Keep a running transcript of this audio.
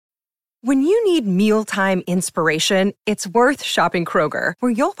When you need mealtime inspiration, it's worth shopping Kroger,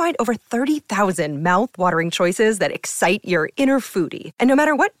 where you'll find over 30,000 mouth-watering choices that excite your inner foodie. And no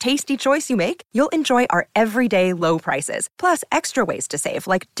matter what tasty choice you make, you'll enjoy our everyday low prices, plus extra ways to save,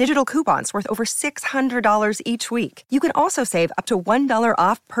 like digital coupons worth over $600 each week. You can also save up to $1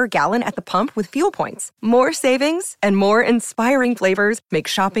 off per gallon at the pump with fuel points. More savings and more inspiring flavors make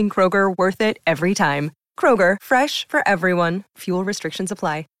shopping Kroger worth it every time. Kroger, fresh for everyone. Fuel restrictions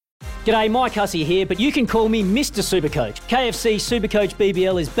apply. G'day, Mike Hussey here, but you can call me Mr. Supercoach. KFC Supercoach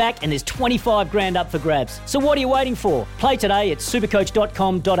BBL is back and there's 25 grand up for grabs. So what are you waiting for? Play today at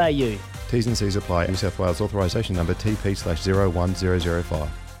supercoach.com.au. T's and C's apply. New South Wales authorisation number TP/01005.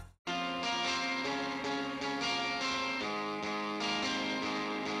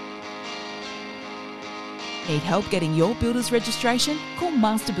 Need help getting your builder's registration? Call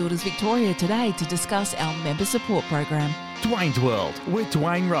Master Builders Victoria today to discuss our member support program. Dwayne's World with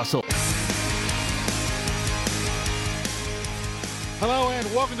Dwayne Russell. Hello and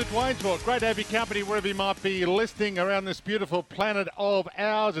welcome to Dwayne's World. Great to have your company wherever you might be listening around this beautiful planet of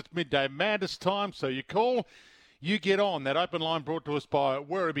ours. It's midday madness time, so you call, you get on. That open line brought to us by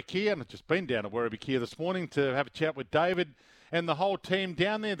Werribee Kia, and I've just been down to Werribee Kia this morning to have a chat with David and the whole team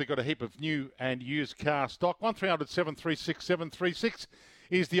down there. They've got a heap of new and used car stock. 1300 736 736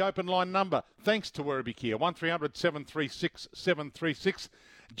 is the open line number. Thanks to Werribee Kia. 1300 736 736.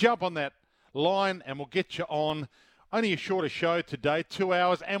 Jump on that line and we'll get you on. Only a shorter show today, 2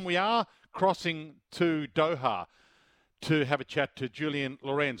 hours, and we are crossing to Doha to have a chat to Julien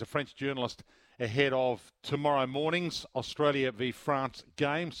Lorenz, a French journalist, ahead of tomorrow morning's Australia v France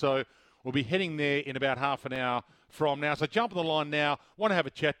game. So we'll be heading there in about half an hour from now. So jump on the line now. Want to have a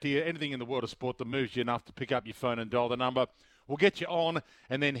chat to you. Anything in the world of sport that moves you enough to pick up your phone and dial the number. We'll get you on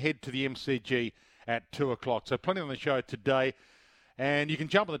and then head to the MCG at 2 o'clock. So plenty on the show today. And you can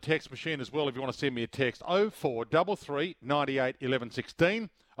jump on the text machine as well if you want to send me a text. 0433 98 11 16.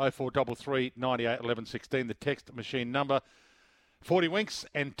 0433 98 11 16, the text machine number. 40 Winks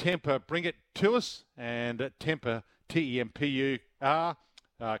and Tempur bring it to us. And Tempur, T-E-M-P-U-R,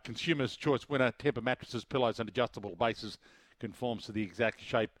 Consumer's Choice winner. Tempur mattresses, pillows and adjustable bases, conforms to the exact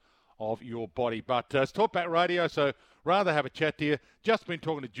shape of your body. But it's Talkback Radio, so rather have a chat to you. Just been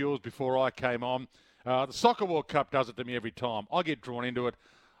talking to Jules before I came on. The Soccer World Cup does it to me every time. I get drawn into it.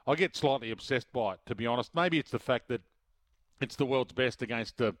 I get slightly obsessed by it, to be honest. Maybe it's the fact that it's the world's best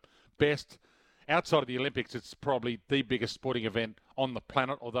against the best. Outside of the Olympics, it's probably the biggest sporting event on the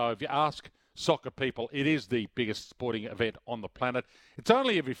planet, although if you ask soccer people, it is the biggest sporting event on the planet. It's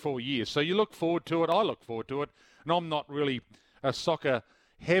only every 4 years, so you look forward to it. I look forward to it, and I'm not really a soccer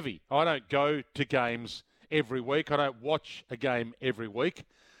heavy. I don't go to games every week. I don't watch a game every week,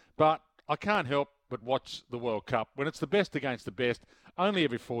 but I can't help but watch the World Cup. When it's the best against the best, only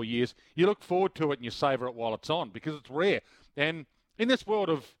every 4 years, you look forward to it and you savour it while it's on because it's rare. And in this world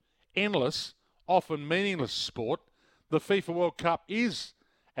of endless, often meaningless sport, the FIFA World Cup is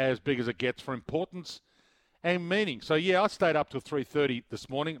as big as it gets for importance and meaning. So, yeah, I stayed up till 3:30 this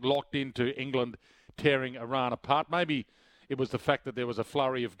morning, locked into England tearing Iran apart. Maybe it was the fact that there was a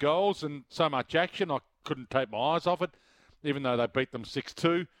flurry of goals and so much action, I couldn't take my eyes off it, even though they beat them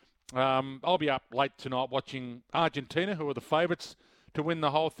 6-2. I'll be up late tonight watching Argentina, who are the favourites to win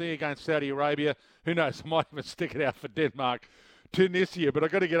the whole thing against Saudi Arabia. Who knows, I might even stick it out for Denmark, Tunisia. But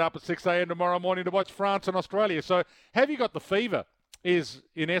I've got to get up at 6 a.m. tomorrow morning to watch France and Australia. So have you got the fever is,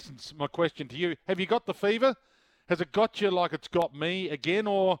 in essence, my question to you. Have you got the fever? Has it got you like it's got me again?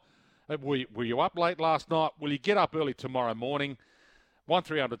 Or were you up late last night? Will you get up early tomorrow morning?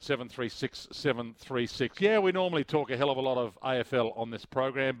 1300 736 736. Yeah, we normally talk a hell of a lot of AFL on this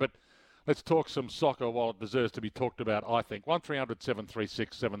program, but let's talk some soccer while it deserves to be talked about, I think. 1300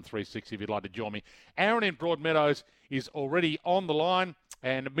 736 736 if you'd like to join me. Aaron in Broadmeadows is already on the line,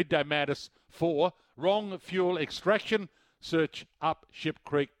 and Midday Madness for Wrong Fuel Extraction. Search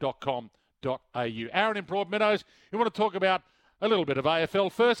upshipcreek.com.au. Aaron in Broadmeadows, you want to talk about a little bit of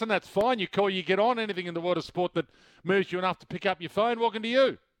AFL first, and that's fine. You call, you get on. Anything in the world of sport that moves you enough to pick up your phone, welcome to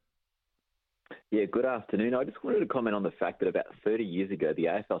you. Yeah, good afternoon. I just wanted to comment on the fact that about 30 years ago, the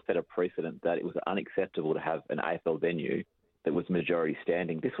AFL set a precedent that it was unacceptable to have an AFL venue that was majority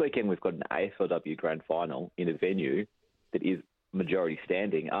standing. This weekend, we've got an AFLW Grand Final in a venue that is majority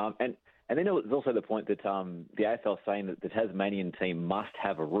standing. And then there's also the point that the AFL saying that the Tasmanian team must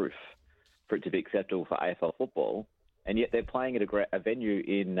have a roof for it to be acceptable for AFL football. And yet they're playing at a venue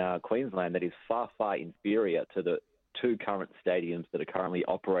in Queensland that is far, far inferior to the two current stadiums that are currently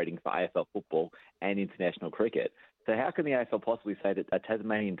operating for AFL football and international cricket. So how can the AFL possibly say that a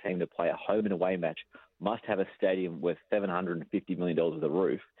Tasmanian team to play a home and away match must have a stadium worth $750 million of the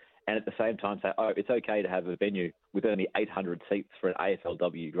roof, and at the same time say, oh, it's okay to have a venue with only 800 seats for an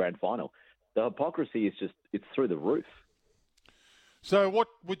AFLW grand final. The hypocrisy is it's through the roof. So what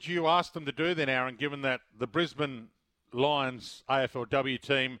would you ask them to do then, Aaron, given that the Brisbane Lions AFLW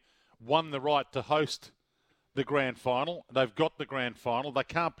team won the right to host the grand final? They've got the grand final. They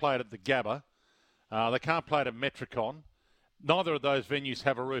can't play it at the Gabba. They can't play it at Metricon. Neither of those venues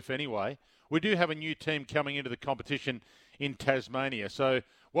have a roof anyway. We do have a new team coming into the competition in Tasmania. So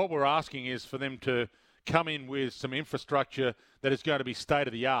what we're asking is for them to come in with some infrastructure that is going to be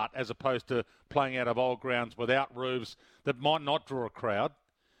state-of-the-art as opposed to playing out of old grounds without roofs that might not draw a crowd.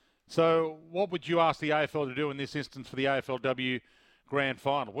 So what would you ask the AFL to do in this instance for the AFLW Grand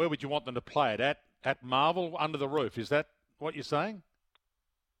Final? Where would you want them to play it? At Marvel, under the roof? Is that what you're saying?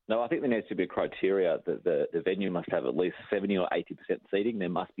 No, I think there needs to be a criteria that the venue must have at least 70 or 80% seating. There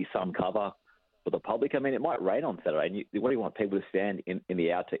must be some cover for the public. I mean, it might rain on Saturday. And what do you want people to stand in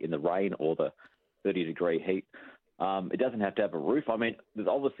the outer in the rain or the 30-degree heat? It doesn't have to have a roof. I mean, there's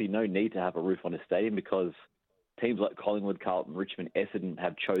obviously no need to have a roof on a stadium because teams like Collingwood, Carlton, Richmond, Essendon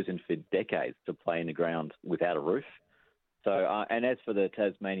have chosen for decades to play in the ground without a roof. So, and as for the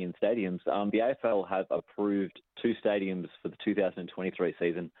Tasmanian stadiums, the AFL have approved 2 stadiums for the 2023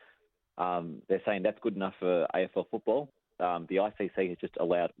 season. They're saying that's good enough for AFL football. The ICC has just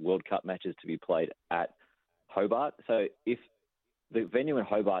allowed World Cup matches to be played at Hobart. So if the venue in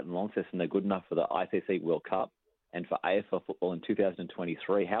Hobart and Launceston are good enough for the ICC World Cup and for AFL football in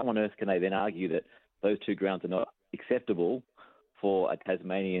 2023, how on earth can they then argue that those 2 grounds are not acceptable for a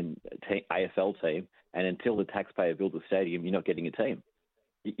Tasmanian AFL team, and until the taxpayer builds a stadium, you're not getting a team?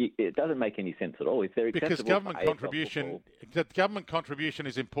 It doesn't make any sense at all. If they're because government contribution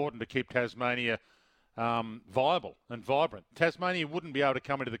is important to keep Tasmania viable and vibrant. Tasmania wouldn't be able to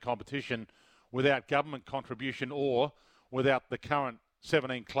come into the competition without government contribution or without the current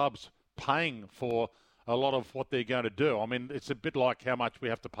 17 clubs paying for a lot of what they're going to do. I mean, it's a bit like how much we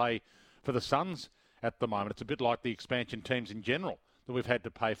have to pay for the Suns at the moment. It's a bit like the expansion teams in general that we've had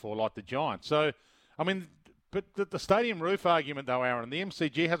to pay for, like the Giants. So, I mean, but the stadium roof argument, though, Aaron, the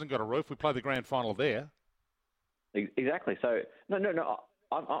MCG hasn't got a roof. We play the grand final there. Exactly. So, no.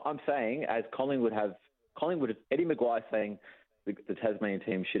 I'm saying, as Collingwood, Eddie Maguire saying the Tasmanian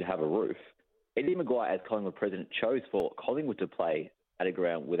team should have a roof. Eddie Maguire, as Collingwood president, chose for Collingwood to play at a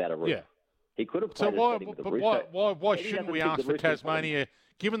ground without a roof. Yeah. He could have played why shouldn't we ask for Tasmania,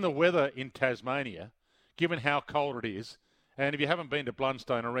 given the weather in Tasmania, given how cold it is, and if you haven't been to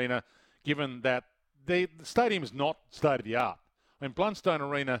Blundstone Arena, given that the stadium is not state-of-the-art. I mean, Blundstone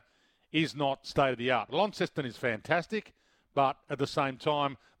Arena is not state-of-the-art. Launceston is fantastic, but at the same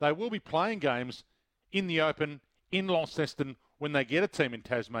time, they will be playing games in the open in Launceston when they get a team in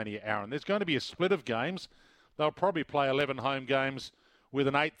Tasmania, Aaron. There's going to be a split of games. They'll probably play 11 home games with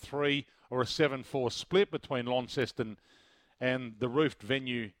an 8-3 or a 7-4 split between Launceston and the roofed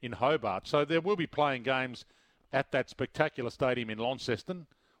venue in Hobart. So there will be playing games at that spectacular stadium in Launceston,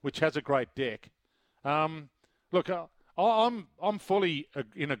 which has a great deck. Look, I'm fully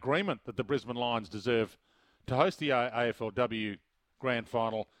in agreement that the Brisbane Lions deserve to host the AFLW Grand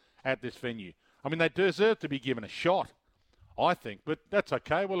Final at this venue. I mean, they deserve to be given a shot, I think, but that's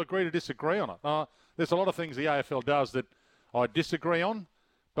okay. We'll agree to disagree on it. There's a lot of things the AFL does that I disagree on,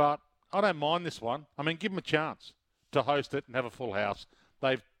 but I don't mind this one. I mean, give them a chance to host it and have a full house.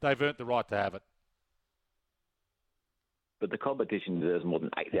 They've earned the right to have it. But the competition deserves more than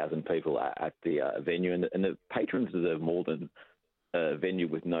 8,000 people at the venue, and the patrons deserve more than a venue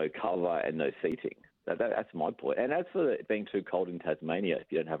with no cover and no seating. That's my point. And as for it being too cold in Tasmania, if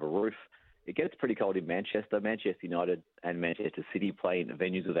you don't have a roof, it gets pretty cold in Manchester. Manchester United and Manchester City play in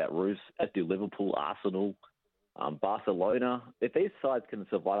venues without roofs, as do Liverpool, Arsenal, Barcelona. If these sides can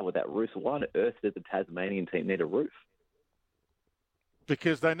survive without roofs, why on earth does the Tasmanian team need a roof?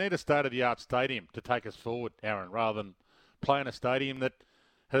 Because they need a state-of-the-art stadium to take us forward, Aaron, rather than playing a stadium that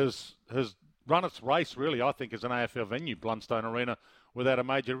has run its race, really, I think, as an AFL venue, Blundstone Arena, without a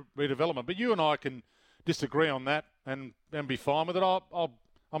major redevelopment. But you and I can disagree on that and be fine with it.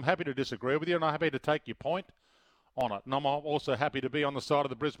 I'm happy to disagree with you, and I'm happy to take your point on it. And I'm also happy to be on the side of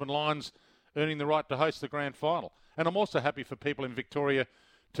the Brisbane Lions earning the right to host the grand final. And I'm also happy for people in Victoria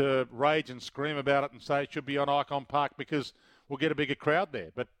to rage and scream about it and say it should be on Icon Park because we'll get a bigger crowd there.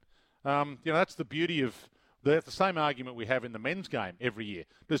 But, that's the beauty of the same argument we have in the men's game every year.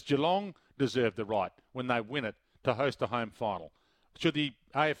 Does Geelong deserve the right, when they win it, to host a home final? Should the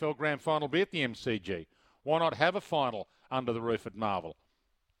AFL Grand Final be at the MCG? Why not have a final under the roof at Marvel?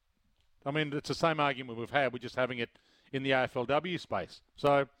 I mean, it's the same argument we've had. We're just having it in the AFLW space.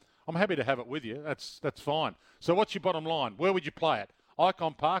 So I'm happy to have it with you. That's fine. So what's your bottom line? Where would you play it?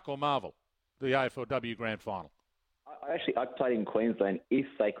 Icon Park or Marvel, the AFLW Grand Final? I played in Queensland if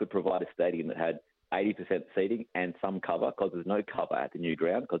they could provide a stadium that had 80% seating and some cover, because there's no cover at the new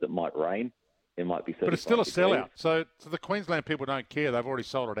ground because it might rain. It might be 35 But it's still a degrees. sellout. So the Queensland people don't care. They've already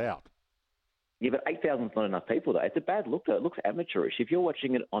sold it out. Yeah, but 8,000 is not enough people, though. It's a bad look, though. It looks amateurish. If you're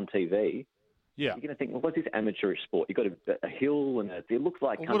watching it on TV, Yeah. you're going to think, well, what's this amateurish sport? You've got a hill, and it looks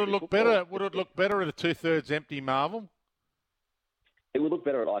like Would country it look football. better? Would it look better at a 2/3 empty Marvel? It would look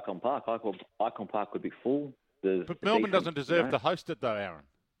better at Icon Park. Icon Park would be full. But Melbourne doesn't deserve to host it, though, Aaron.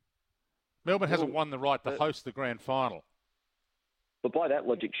 Melbourne hasn't won the right to host the grand final. But by that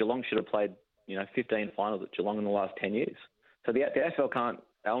logic, Geelong should have played, 15 finals at Geelong in the last 10 years. So the AFL can't.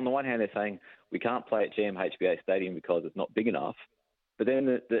 On the one hand, they're saying we can't play at GMHBA Stadium because it's not big enough. But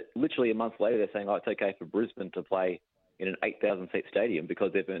then literally a month later, they're saying, it's okay for Brisbane to play in an 8,000-seat stadium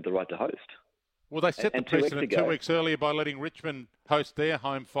because they've earned the right to host. Well, they set the And 2 weeks precedent ago- 2 weeks earlier by letting Richmond host their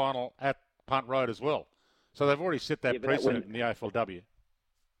home final at Punt Road as well. So they've already set that Yeah, but precedent in the AFLW.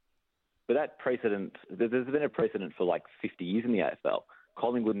 But that precedent, there's been a precedent for like 50 years in the AFL.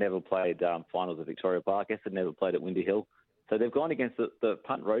 Collingwood never played finals at Victoria Park. Essendon never played at Windy Hill. So they've gone against the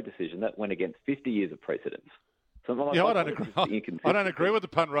Punt Road decision. That went against 50 years of precedents. So I don't agree with the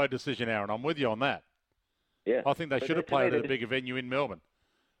Punt Road decision, Aaron. I'm with you on that. Yeah, I think they But should have to me, played at a bigger venue in Melbourne.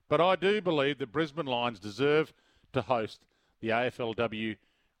 But I do believe that Brisbane Lions deserve to host the AFLW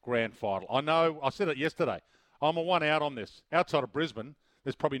Grand Final. I know, I said it yesterday, I'm a one out on this. Outside of Brisbane,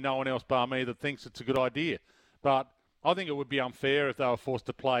 there's probably no one else bar me that thinks it's a good idea. But I think it would be unfair if they were forced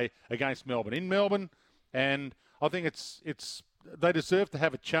to play against Melbourne in Melbourne, and I think it's they deserve to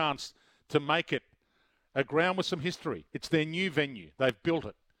have a chance to make it a ground with some history. It's their new venue. They've built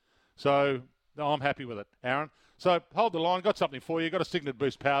it. So I'm happy with it, Aaron. So hold the line. Got something for you. Got a Signet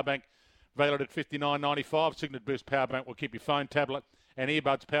Boost power bank valued at $59.95. Signet Boost power bank will keep your phone, tablet and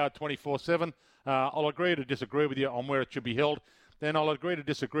earbuds powered 24/7. I'll agree to disagree with you on where it should be held. Then I'll agree to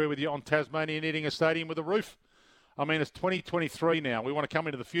disagree with you on Tasmania needing a stadium with a roof. I mean, it's 2023 now. We want to come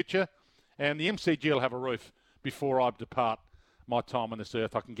into the future, and the MCG will have a roof before I depart my time on this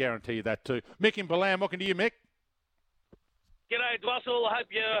earth. I can guarantee you that too. Mick in Ballan, welcome to you, Mick. G'day, Dwassel. I hope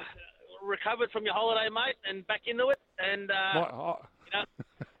you recovered from your holiday, mate, and back into it. And,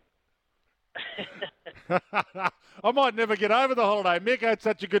 I might never get over the holiday, Mick. I had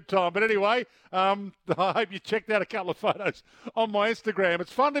such a good time. But anyway, I hope you checked out a couple of photos on my Instagram.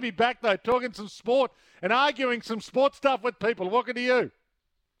 It's fun to be back, though, talking some sport and arguing some sport stuff with people. Welcome to you.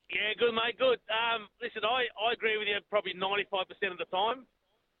 Yeah, good, mate, good. Listen, I agree with you probably 95% of the time,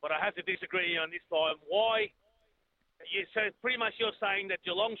 but I have to disagree on this time. Why? So pretty much you're saying that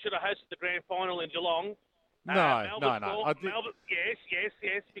Geelong should have hosted the grand final in Geelong. No. Melbourne, yes,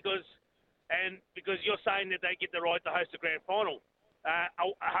 because you're saying that they get the right to host the grand final.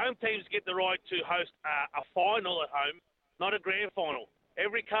 Home teams get the right to host a final at home, not a grand final.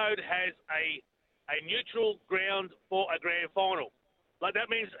 Every code has a neutral ground for a grand final. Like that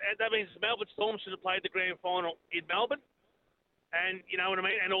means Melbourne Storm should have played the grand final in Melbourne, and you know what I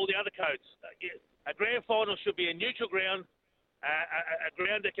mean, and all the other codes. A grand final should be a neutral ground, a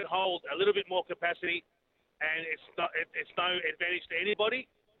ground that can hold a little bit more capacity, and it's no advantage to anybody,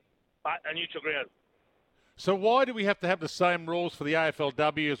 but a neutral ground. So why do we have to have the same rules for the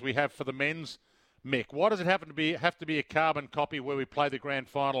AFLW as we have for the men's, Mick? Why does it have to be a carbon copy where we play the grand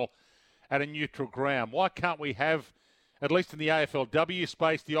final at a neutral ground? Why can't we have, at least in the AFLW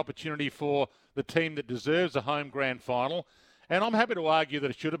space, the opportunity for the team that deserves a home grand final? And I'm happy to argue that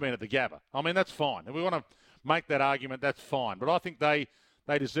it should have been at the Gabba. I mean, that's fine. If we want to make that argument, that's fine. But I think they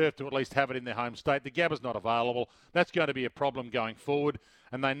deserve to at least have it in their home state. The Gabba's not available. That's going to be a problem going forward.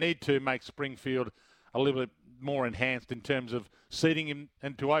 And they need to make Springfield a little bit more enhanced in terms of seating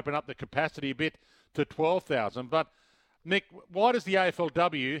and to open up the capacity a bit to 12,000. But, Nick, why does the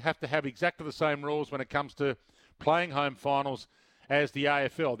AFLW have to have exactly the same rules when it comes to playing home finals as the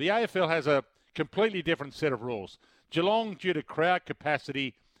AFL? The AFL has a completely different set of rules. Geelong, due to crowd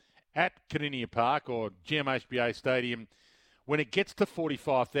capacity at Kardinia Park or GMHBA Stadium, when it gets to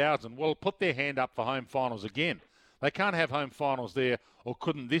 45,000, will put their hand up for home finals again. They can't have home finals there, or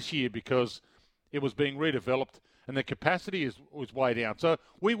couldn't this year, because it was being redeveloped and the capacity was way down. So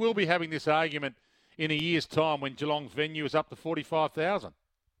we will be having this argument in a year's time when Geelong's venue is up to 45,000.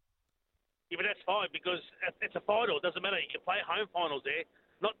 Yeah, but that's fine because it's a final. It doesn't matter. You can play home finals there,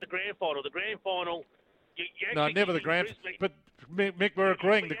 not the grand final. The grand final... No, never the grand. But Mick, we're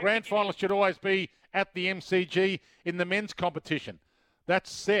agreeing. The grand final should always be at the MCG in the men's competition. That's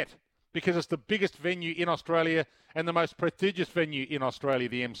set because it's the biggest venue in Australia and the most prestigious venue in Australia,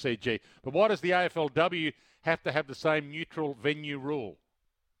 the MCG. But why does the AFLW have to have the same neutral venue rule?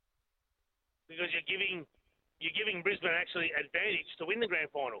 Because you're giving Brisbane actually advantage to win the grand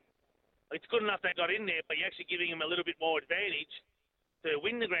final. It's good enough they got in there, but you're actually giving them a little bit more advantage to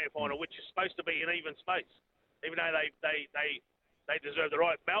win the grand final, which is supposed to be an even space, even though they deserve the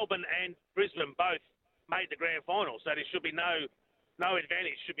right. Melbourne and Brisbane both made the grand final, so there should be no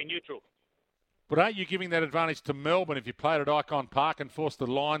advantage. Should be neutral. But aren't you giving that advantage to Melbourne if you played at Icon Park and forced the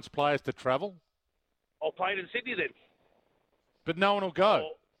Lions players to travel? Or played in Sydney then. But no one will go.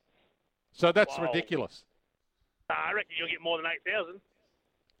 So that's ridiculous. I reckon you'll get more than 8,000.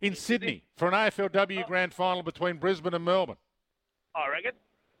 In Sydney for an AFLW grand final between Brisbane and Melbourne. I reckon.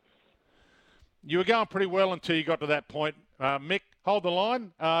 You were going pretty well until you got to that point. Mick, hold the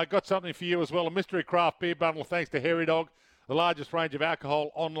line. Got something for you as well. A mystery craft beer bundle thanks to Hairy Dog, the largest range of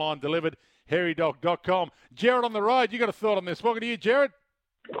alcohol online delivered, hairydog.com. Jared on the road, you got a thought on this. Welcome to you, Jared.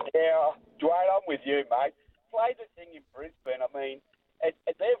 Yeah, Dwayne, I'm with you, mate. Play the thing in Brisbane. I mean,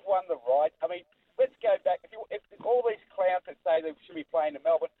 they've won the right. I mean, let's go back. If all these clowns that say they should be playing in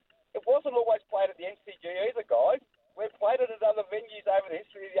Melbourne, it wasn't always played at the MCG either, guys. We've played it at other venues over the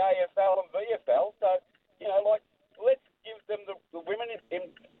history of the AFL and VFL. So, let's give them the women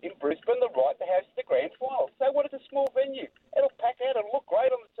in Brisbane the right to host the grand final. So what is a small venue? It'll pack out. It'll look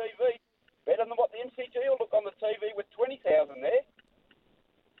great on the TV. Better than what the MCG will look on the TV with 20,000 there.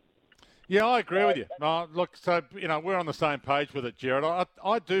 Yeah, I agree with you. Look, so, we're on the same page with it, Jared.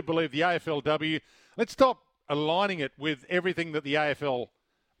 I do believe the AFLW, let's stop aligning it with everything that the AFL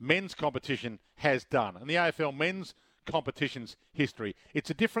men's competition has done. And the AFL men's competition's history. It's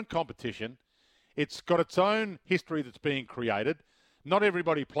a different competition. It's got its own history that's being created. Not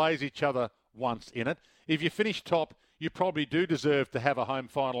everybody plays each other once in it. If you finish top, you probably do deserve to have a home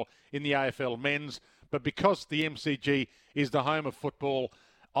final in the AFL men's. But because the MCG is the home of football,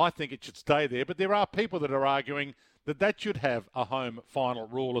 I think it should stay there. But there are people that are arguing that should have a home final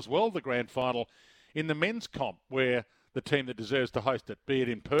rule as well, the grand final in the men's comp, where the team that deserves to host it, be it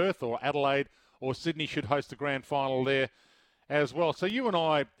in Perth or Adelaide or Sydney, should host the grand final there as well. So you and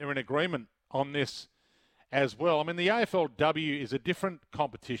I are in agreement on this as well. I mean, the AFLW is a different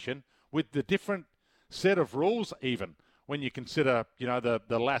competition with the different set of rules even when you consider,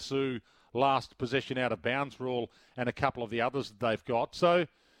 the lasso, last possession out of bounds rule and a couple of the others that they've got. So,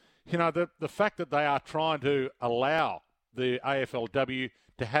 the fact that they are trying to allow the AFLW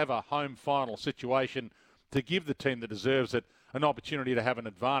to have a home final situation to give the team that deserves it an opportunity to have an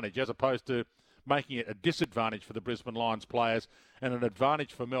advantage, as opposed to making it a disadvantage for the Brisbane Lions players and an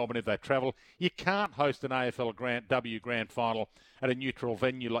advantage for Melbourne if they travel. You can't host an AFLW grand final at a neutral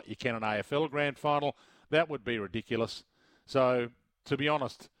venue like you can an AFL grand final. That would be ridiculous. So, to be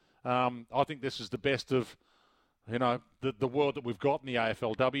honest, I think this is the best of, the world that we've got in the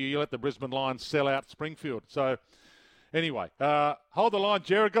AFLW. You let the Brisbane Lions sell out Springfield. So, anyway, hold the line,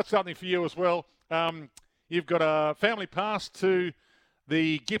 Jared. Got something for you as well. You've got a family pass to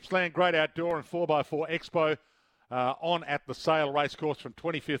the Gippsland Great Outdoor and 4x4 Expo on at the Sale Racecourse from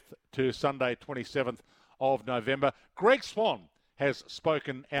 25th to Sunday, 27th of November. Greg Swan has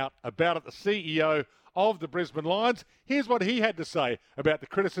spoken out about it, the CEO of the Brisbane Lions. Here's what he had to say about the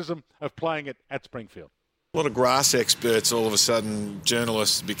criticism of playing it at Springfield. A lot of grass experts, all of a sudden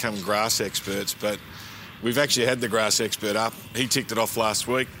journalists become grass experts, but we've actually had the grass expert up. He ticked it off last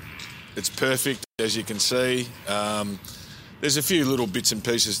week. It's perfect, as you can see. There's a few little bits and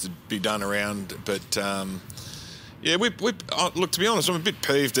pieces to be done around, but look, to be honest, I'm a bit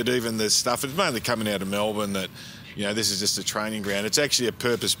peeved at even the stuff. It's mainly coming out of Melbourne that, this is just a training ground. It's actually a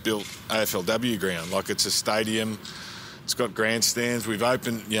purpose-built AFLW ground. Like, it's a stadium. It's got grandstands. We've got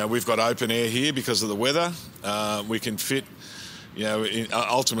open air here because of the weather. We can fit,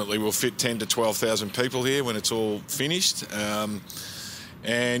 ultimately we'll fit 10 to 12,000 people here when it's all finished.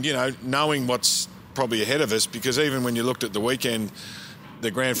 Knowing what's probably ahead of us, because even when you looked at the weekend,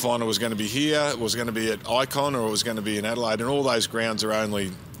 the grand final was going to be here, it was going to be at Icon, or it was going to be in Adelaide, and all those grounds are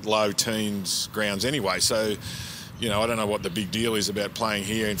only low teens grounds anyway. So, I don't know what the big deal is about playing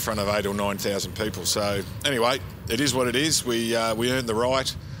here in front of 8,000 or 9,000 people. So, anyway, it is what it is. We earned the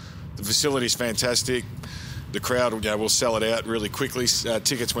right. The facility's fantastic. The crowd, will sell it out really quickly.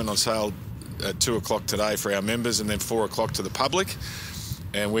 Tickets went on sale at 2 o'clock today for our members, and then 4 o'clock to the public.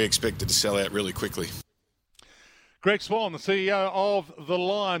 And we expect it to sell out really quickly. Greg Swan, the CEO of the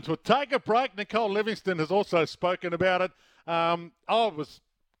Lions. We'll take a break. Nicole Livingston has also spoken about it. I was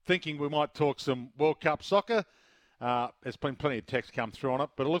thinking we might talk some World Cup soccer. There's been plenty of text come through on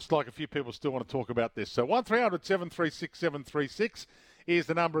it, but it looks like a few people still want to talk about this. So 1300 736 736 is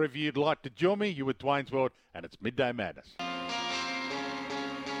the number if you'd like to join me. You with Dwayne's World, and it's Midday Madness.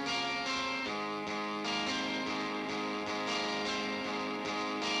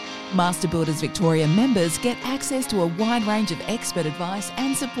 Master Builders Victoria members get access to a wide range of expert advice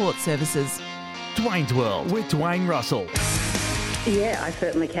and support services. Dwayne's World with Dwayne Russell. Yeah, I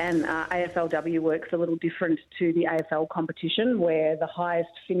certainly can. AFLW works a little different to the AFL competition, where the highest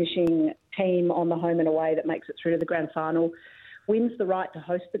finishing team on the home and away that makes it through to the grand final wins the right to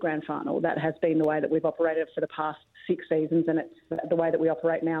host the grand final. That has been the way that we've operated for the past 6 seasons, and it's the way that we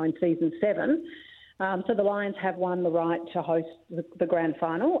operate now in season 7. So the Lions have won the right to host the grand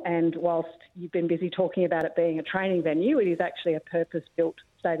final, and whilst you've been busy talking about it being a training venue, it is actually a purpose-built,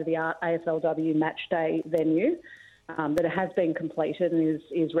 state-of-the-art AFLW match day venue that has been completed and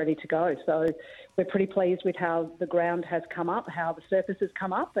is ready to go. So we're pretty pleased with how the ground has come up, how the surface has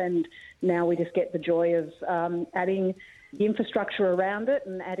come up, and now we just get the joy of adding the infrastructure around it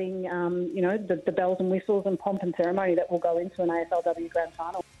and adding, the bells and whistles and pomp and ceremony that will go into an AFLW grand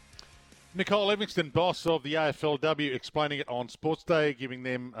final. Nicole Livingston, boss of the AFLW, explaining it on Sports Day, giving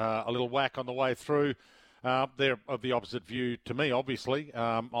them a little whack on the way through. They're of the opposite view to me, obviously.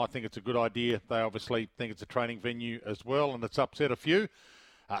 I think it's a good idea. They obviously think it's a training venue as well, and it's upset a few.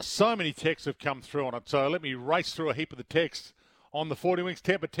 So many texts have come through on it, so let me race through a heap of the texts on the 40 Winks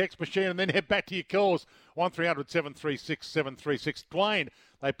Temper text machine and then head back to your calls. 1300 736 736. Dwayne,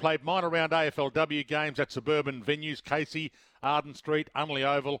 they played minor round AFLW games at suburban venues, Casey, Arden Street, Unley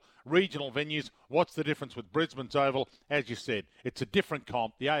Oval, regional venues. What's the difference with Brisbane's Oval? As you said, it's a different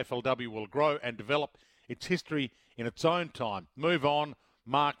comp. The AFLW will grow and develop its history in its own time. Move on.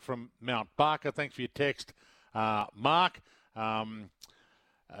 Mark from Mount Barker, thanks for your text. Mark, the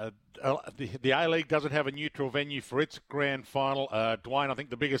A-League doesn't have a neutral venue for its grand final. Dwayne, I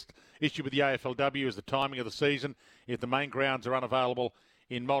think the biggest issue with the AFLW is the timing of the season. If the main grounds are unavailable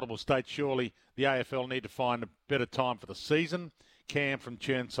in multiple states, surely the AFL need to find a better time for the season. Cam from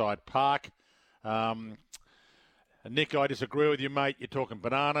Chirnside Park. Nick, I disagree with you, mate. You're talking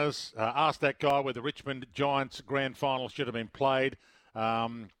bananas. Ask that guy where the Richmond Giants grand final should have been played.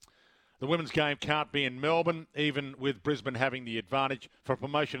 The women's game can't be in Melbourne, even with Brisbane having the advantage. For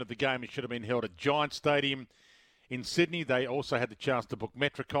promotion of the game, it should have been held at Giant Stadium. In Sydney, they also had the chance to book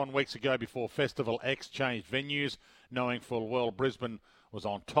Metricon weeks ago before Festival X changed venues, knowing full well Brisbane was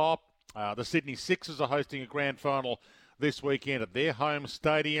on top. The Sydney Sixers are hosting a grand final this weekend at their home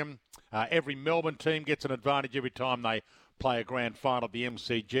stadium. Every Melbourne team gets an advantage every time they play a grand final at the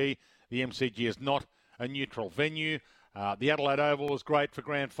MCG. The MCG is not a neutral venue. The Adelaide Oval is great for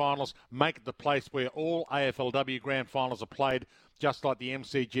grand finals. Make it the place where all AFLW grand finals are played, just like the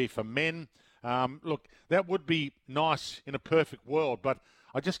MCG for men. Look, that would be nice in a perfect world, but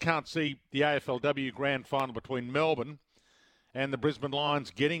I just can't see the AFLW grand final between Melbourne and the Brisbane Lions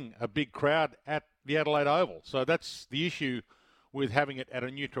getting a big crowd at the Adelaide Oval. So that's the issue with having it at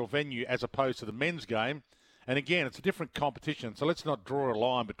a neutral venue as opposed to the men's game. And again, it's a different competition, so let's not draw a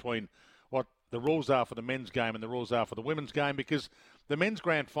line between what the rules are for the men's game and the rules are for the women's game, because the men's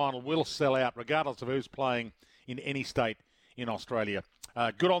grand final will sell out regardless of who's playing in any state in Australia.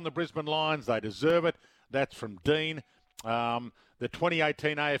 Good on the Brisbane Lions. They deserve it. That's from Dean. The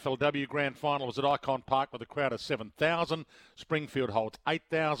 2018 AFLW grand final was at Icon Park with a crowd of 7,000. Springfield holds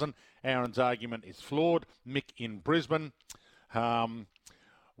 8,000. Aaron's argument is flawed. Mick in Brisbane. Why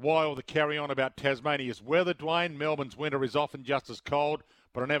all the carry-on about Tasmania's weather, Dwayne? Melbourne's winter is often just as cold,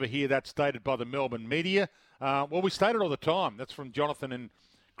 but I never hear that stated by the Melbourne media. Well, we state it all the time. That's from Jonathan in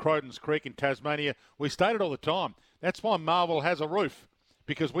Crotons Creek in Tasmania. We state it all the time. That's why Marvel has a roof,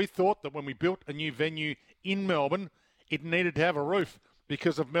 because we thought that when we built a new venue in Melbourne, it needed to have a roof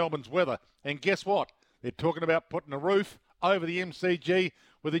because of Melbourne's weather. And guess what? They're talking about putting a roof over the MCG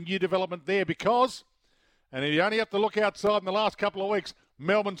with a new development there because, and you only have to look outside in the last couple of weeks,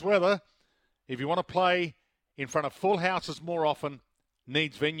 Melbourne's weather, if you want to play in front of full houses more often,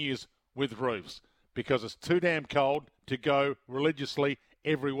 needs venues with roofs because it's too damn cold to go religiously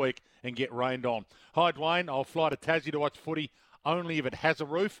every week and get rained on. Hi, Dwayne. I'll fly to Tassie to watch footy only if it has a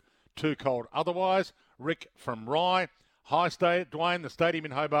roof. Too cold otherwise. Rick from Rye. Hi, Dwayne. The stadium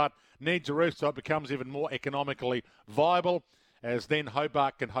in Hobart needs a roof so it becomes even more economically viable, as then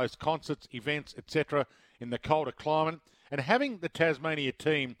Hobart can host concerts, events, etc. in the colder climate. And having the Tasmania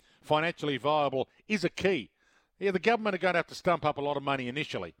team financially viable is a key. Yeah, the government are going to have to stump up a lot of money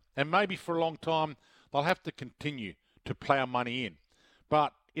initially, and maybe for a long time they'll have to continue to plough money in.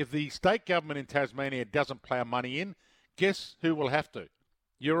 But if the state government in Tasmania doesn't plough money in, guess who will have to?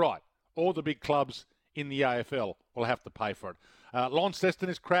 You're right. All the big clubs in the AFL will have to pay for it. Launceston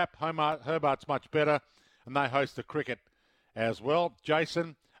is crap. Hobart's much better, and they host the cricket as well.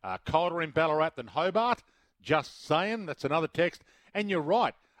 Jason, colder in Ballarat than Hobart. Just saying. That's another text. And you're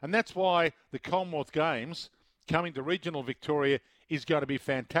right. And that's why the Commonwealth Games coming to regional Victoria is going to be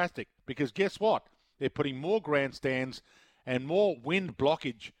fantastic because guess what? They're putting more grandstands and more wind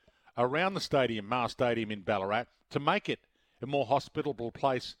blockage around the stadium, Mars Stadium in Ballarat, to make it a more hospitable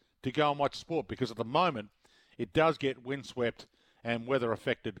place to go and watch sport because at the moment it does get windswept and weather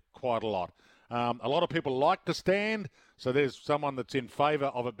affected quite a lot. A lot of people like to stand, so there's someone that's in favour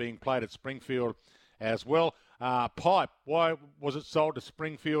of it being played at Springfield as well. Pipe, why was it sold to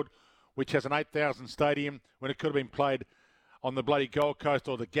Springfield, which has an 8,000 stadium, when it could have been played on the bloody Gold Coast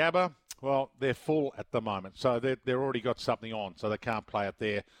or the Gabba? Well, they're full at the moment, so they've already got something on, so they can't play it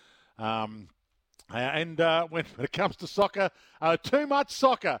there. And when it comes to soccer, too much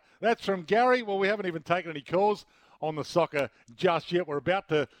soccer. That's from Gary. Well, we haven't even taken any calls on the soccer just yet. We're about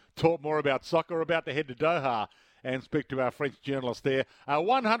to talk more about soccer. We're about to head to Doha and speak to our French journalist there.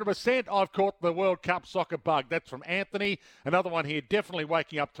 100% I've caught the World Cup soccer bug. That's from Anthony. Another one here, definitely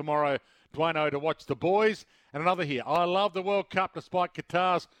waking up tomorrow, Dwayno, to watch the boys. And another here, I love the World Cup despite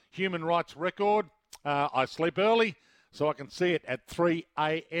Qatar's human rights record. I sleep early so I can see it at 3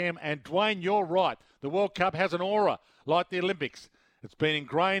 a.m. And Dwayne, you're right. The World Cup has an aura like the Olympics. It's been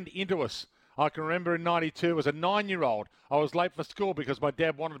ingrained into us. I can remember in 92 as a 9-year-old, I was late for school because my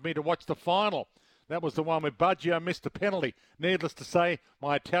dad wanted me to watch the final. That was the one where Baggio missed the penalty. Needless to say,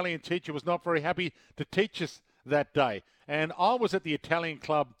 my Italian teacher was not very happy to teach us that day. And I was at the Italian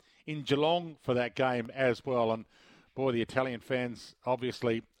club in Geelong for that game as well. And boy, the Italian fans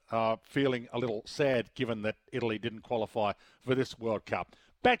obviously are feeling a little sad given that Italy didn't qualify for this World Cup.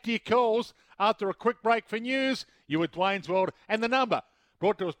 Back to your calls after a quick break for news. You at Dwayne's World. And the number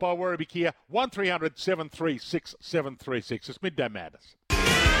brought to us by Werribee Kia, 1300 736 736. It's Midday Madness.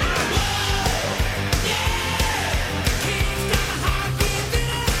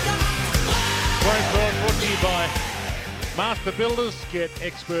 Dwayne's World brought to you by Master Builders. Get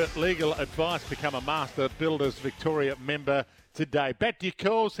expert legal advice. Become a Master Builders Victoria member today. Back to your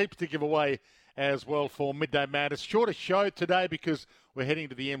calls. Heaps to give away as well for Midday Madness. Shorter show today because we're heading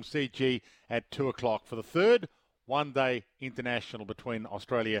to the MCG at 2 o'clock for the third one-day international between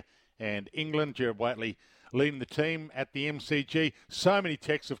Australia and England. Gerard Whateley leading the team at the MCG. So many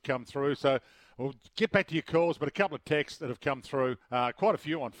texts have come through, so we'll get back to your calls, but a couple of texts that have come through, quite a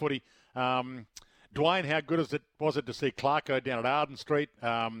few on footy. Dwayne, how good was it to see Clarko down at Arden Street?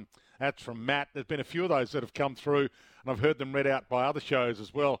 That's from Matt. There's been a few of those that have come through, and I've heard them read out by other shows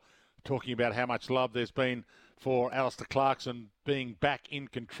as well, talking about how much love there's been for Alistair Clarkson being back in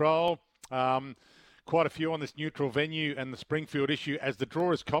control. Quite a few on this neutral venue and the Springfield issue. As the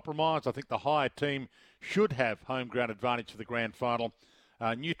draw is compromised, I think the higher team should have home ground advantage for the grand final.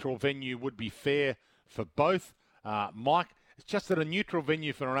 Neutral venue would be fair for both. Mike, it's just that a neutral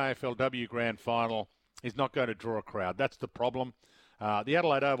venue for an AFLW grand final is not going to draw a crowd. That's the problem. The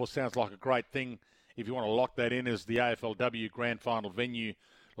Adelaide Oval sounds like a great thing if you want to lock that in as the AFLW grand final venue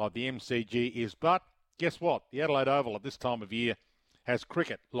like the MCG is. But guess what? The Adelaide Oval at this time of year has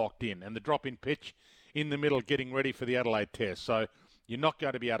cricket locked in and the drop-in pitch in the middle getting ready for the Adelaide Test. So you're not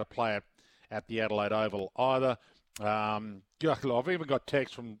going to be able to play it at the Adelaide Oval either. I've even got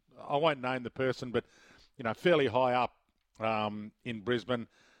text from, I won't name the person, but fairly high up in Brisbane.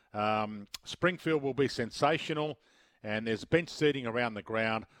 Springfield will be sensational, and there's bench seating around the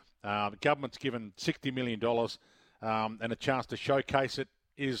ground. The government's given $60 million, and a chance to showcase it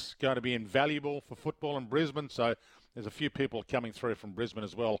is going to be invaluable for football in Brisbane. So there's a few people coming through from Brisbane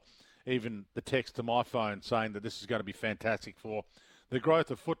as well. Even the text to my phone saying that this is going to be fantastic for the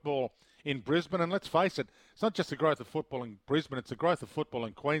growth of football in Brisbane. And let's face it, it's not just the growth of football in Brisbane, it's the growth of football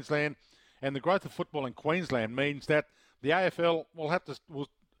in Queensland. And the growth of football in Queensland means that the AFL will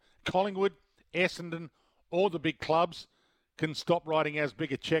Collingwood, Essendon, all the big clubs can stop writing as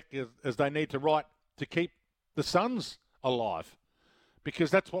big a check as they need to write to keep the Suns alive.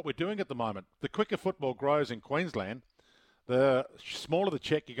 Because that's what we're doing at the moment. The quicker football grows in Queensland, the smaller the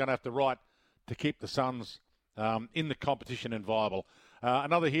check you're going to have to write to keep the Suns in the competition and viable.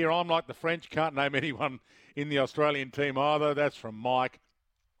 Another here, I'm like the French, can't name anyone in the Australian team either. That's from Mike.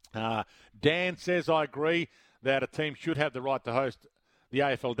 Dan says, I agree that a team should have the right to host the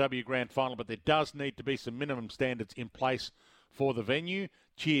AFLW Grand Final, but there does need to be some minimum standards in place for the venue.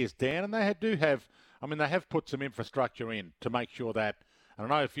 Cheers, Dan. And they have put some infrastructure in to make sure that, and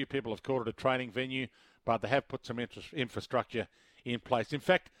I know a few people have called it a training venue, but they have put some infrastructure in place. In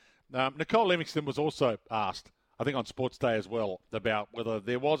fact, Nicole Livingstone was also asked, I think on Sports Day as well, about whether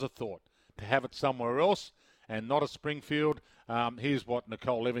there was a thought to have it somewhere else and not at Springfield. Here's what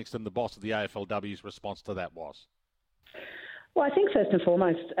Nicole Livingstone, the boss of the AFLW's response to that was. Well, I think first and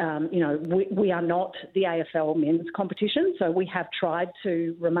foremost, we are not the AFL men's competition, so we have tried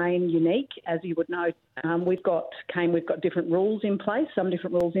to remain unique. As you would know, we've got different rules in place,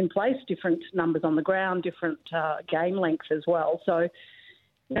 different numbers on the ground, different game lengths as well. So,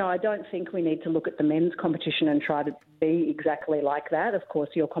 I don't think we need to look at the men's competition and try to be exactly like that. Of course,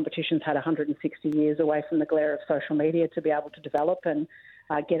 your competition's had 160 years away from the glare of social media to be able to develop and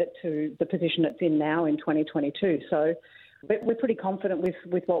get it to the position it's in now in 2022. So we're pretty confident with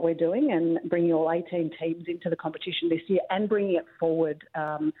what we're doing and bringing all 18 teams into the competition this year and bringing it forward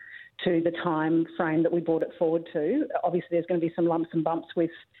to the time frame that we brought it forward to. Obviously, there's going to be some lumps and bumps with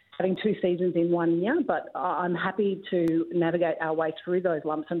having 2 seasons in 1 year, but I'm happy to navigate our way through those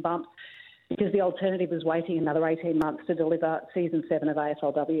lumps and bumps because the alternative is waiting another 18 months to deliver Season 7 of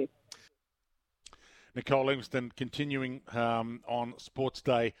AFLW. Nicole Livingstone continuing on Sports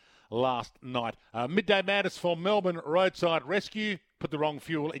Day last night. Midday Madness for Melbourne Roadside Rescue. Put the wrong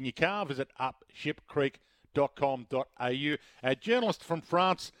fuel in your car. Visit upshipcreek.com.au. A journalist from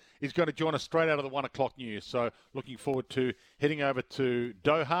France is going to join us straight out of the 1 o'clock news. So looking forward to heading over to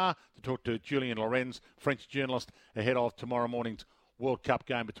Doha to talk to Julien Lorenz, French journalist, ahead of tomorrow morning's World Cup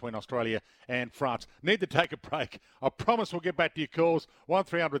game between Australia and France. Need to take a break. I promise we'll get back to your calls.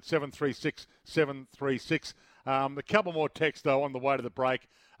 1300 736 736. A couple more texts, though, on the way to the break.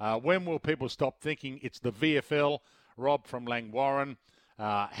 When will people stop thinking it's the VFL? Rob from Langwarrin.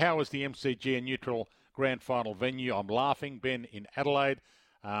 How is the MCG a neutral grand final venue? I'm laughing. Ben in Adelaide.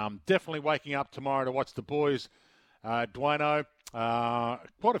 Definitely waking up tomorrow to watch the boys. Dwayno.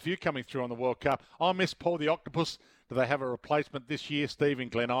 Quite a few coming through on the World Cup. I miss Paul the Octopus. Do they have a replacement this year? Steve in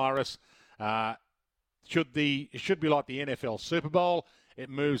Glen Iris. It should be like the NFL Super Bowl. It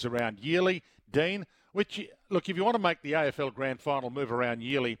moves around yearly. Dean, which, look, if you want to make the AFL Grand Final move around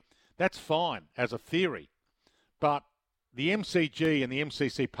yearly, that's fine as a theory. But the MCG and the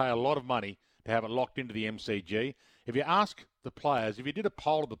MCC pay a lot of money to have it locked into the MCG. If you ask the players, if you did a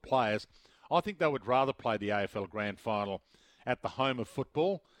poll of the players, I think they would rather play the AFL Grand Final at the home of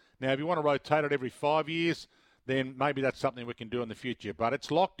football. Now, if you want to rotate it every 5 years, then maybe that's something we can do in the future. But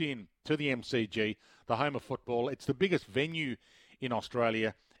it's locked in to the MCG, the home of football. It's the biggest venue in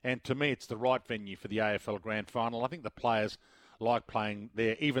Australia, and to me it's the right venue for the AFL Grand Final. I think the players like playing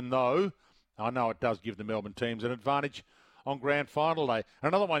there, even though I know it does give the Melbourne teams an advantage on Grand Final day.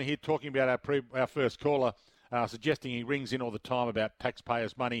 Another one here talking about our first caller, suggesting he rings in all the time about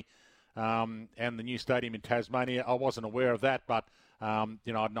taxpayers' money and the new stadium in Tasmania. I wasn't aware of that, but I'm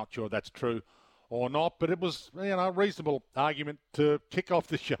not sure if that's true or not. But it was a reasonable argument to kick off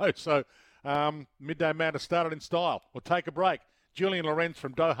the show. So Midday Madness started in style. We'll take a break. Julien Lorenz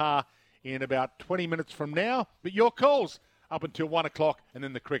from Doha in about 20 minutes from now. But your calls up until 1 o'clock, and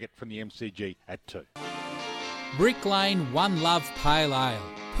then the cricket from the MCG at 2. Brick Lane One Love Pale Ale.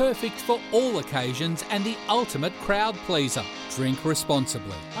 Perfect for all occasions and the ultimate crowd pleaser. Drink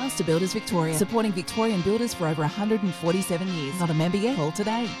responsibly. Master Builders Victoria, supporting Victorian builders for over 147 years. Not a member yet? Call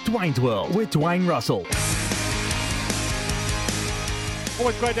today. Dwayne's World with Dwayne Russell.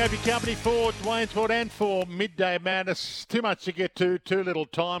 Always great to have your company for Dwayne's World and for Midday Madness. Too much to get to, too little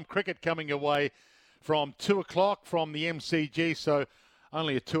time. Cricket coming away from 2 o'clock from the MCG, so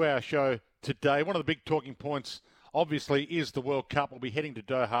only a 2-hour show today. One of the big talking points, obviously, is the World Cup. We'll be heading to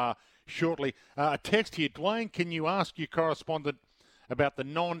Doha shortly. A text here. Dwayne, can you ask your correspondent about the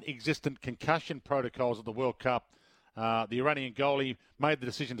non-existent concussion protocols of the World Cup? The Iranian goalie made the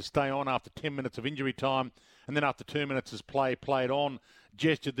decision to stay on after 10 minutes of injury time, and then after 2 minutes as play played on,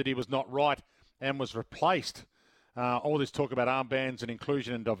 gestured that he was not right and was replaced. All this talk about armbands and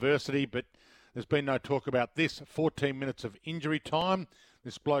inclusion and diversity, but there's been no talk about this. 14 minutes of injury time.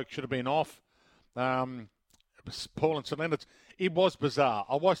 This bloke should have been off. Paul and St Leonard's. It was bizarre.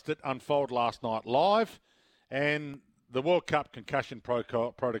 I watched it unfold last night live, and the World Cup concussion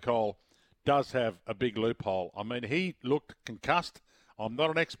protocol does have a big loophole. I mean, he looked concussed. I'm not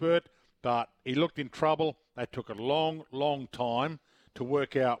an expert, but he looked in trouble. They took a long, long time to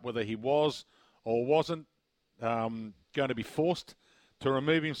work out whether he was or wasn't going to be forced to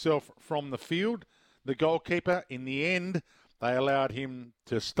remove himself from the field. The goalkeeper, in the end, they allowed him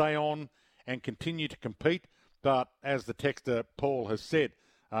to stay on and continue to compete. But as the texter Paul has said,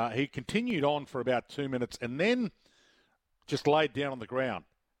 he continued on for about 2 minutes and then just laid down on the ground.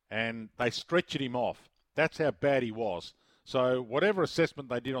 And they stretched him off. That's how bad he was. So whatever assessment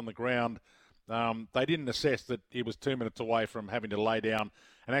they did on the ground, they didn't assess that he was 2 minutes away from having to lay down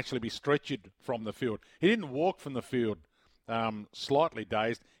and actually be stretchered from the field. He didn't walk from the field slightly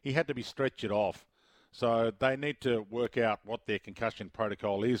dazed. He had to be stretchered off. So they need to work out what their concussion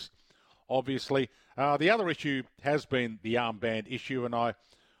protocol is obviously. The other issue has been the armband issue, and I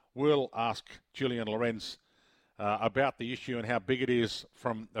will ask Julian Lorenz about the issue and how big it is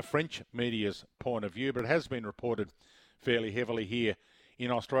from the French media's point of view, but it has been reported fairly heavily here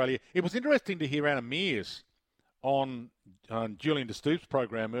in Australia. It was interesting to hear Anna Meares on Julian de Stoop's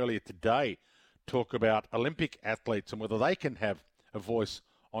program earlier today talk about Olympic athletes and whether they can have a voice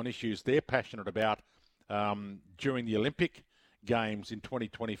on issues they're passionate about during the Olympic Games in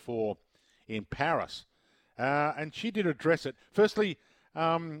 2024 in Paris. And she did address it. Firstly,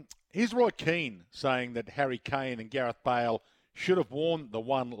 here's Roy Keane saying that Harry Kane and Gareth Bale should have worn the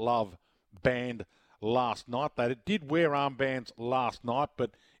One Love band last night. They did wear armbands last night,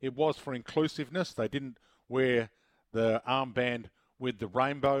 but it was for inclusiveness. They didn't wear the armband with the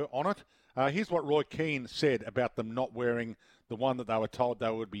rainbow on it. Here's what Roy Keane said about them not wearing the one that they were told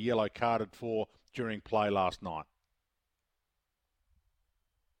they would be yellow carded for during play last night.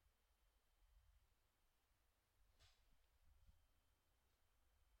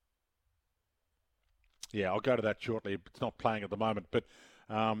 Yeah, I'll go to that shortly. It's not playing at the moment, but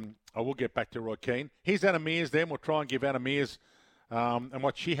I will get back to Roy Keane. Here's Anna Meares then. We'll try and give Anna Meares and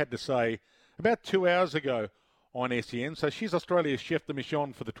what she had to say about 2 hours ago on SEN. So she's Australia's chef de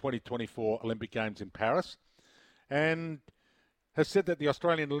mission for the 2024 Olympic Games in Paris, and has said that the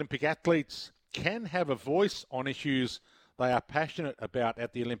Australian Olympic athletes can have a voice on issues they are passionate about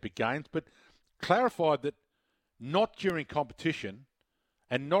at the Olympic Games, but clarified that not during competition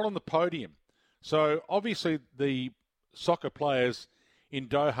and not on the podium. So obviously the soccer players in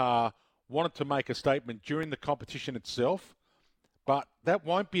Doha wanted to make a statement during the competition itself, but that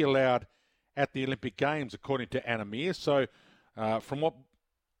won't be allowed at the Olympic Games, according to Anna Meares. So from what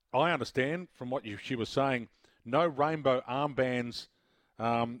I understand, from what she was saying, no rainbow armbands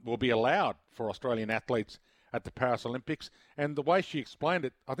will be allowed for Australian athletes at the Paris Olympics. And the way she explained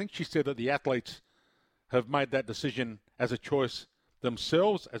it, I think she said that the athletes have made that decision as a choice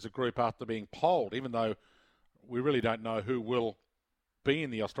themselves as a group after being polled, even though we really don't know who will be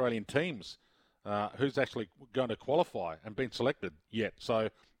in the Australian teams, who's actually going to qualify and been selected yet. So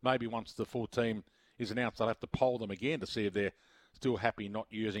maybe once the full team is announced, they'll have to poll them again to see if they're still happy not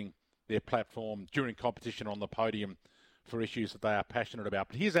using their platform during competition on the podium for issues that they are passionate about.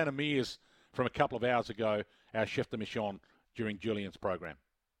 But here's Anna Meares from a couple of hours ago, our chef de mission during Julian's program.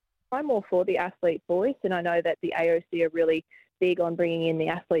 I'm all for the athlete voice, and I know that the AOC are really big on bringing in the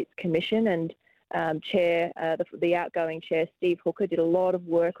Athletes Commission, and the outgoing chair, Steve Hooker, did a lot of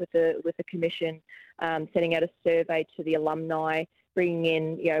work with the commission, sending out a survey to the alumni, bringing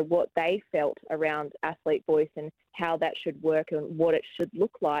in what they felt around athlete voice and how that should work and what it should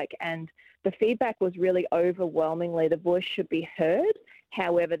look like. And the feedback was really overwhelmingly the voice should be heard.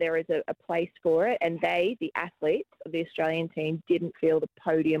 However, there is a place for it, and they, the athletes of the Australian team, didn't feel the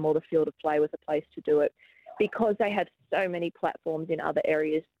podium or the field of play was a place to do it, because they have so many platforms in other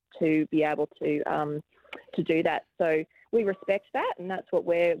areas to be able to do that. So we respect that, and that's what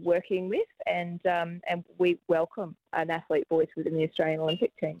we're working with, and we welcome an athlete voice within the Australian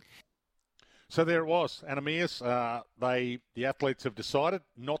Olympic team. So there it was, Anna Meares. The athletes have decided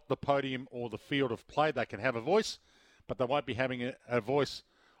not the podium or the field of play. They can have a voice, but they won't be having a voice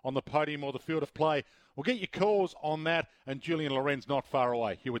on the podium or the field of play. We'll get your calls on that, and Julian Lorenz not far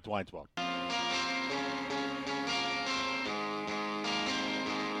away here with Dwayne's World.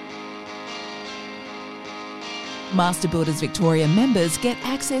 Master Builders Victoria members get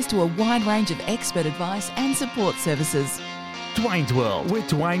access to a wide range of expert advice and support services. Dwayne's World with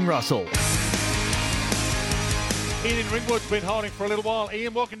Dwayne Russell. Ian in Ringwood's been holding for a little while.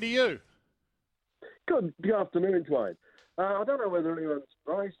 Ian, welcome to you. Good afternoon, Dwayne. I don't know whether anyone's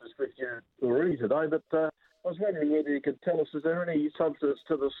raised this with you already today, but I was wondering whether you could tell us, is there any substance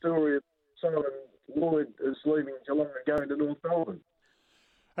to the story of Simon Lloyd is leaving Geelong and going to North Melbourne?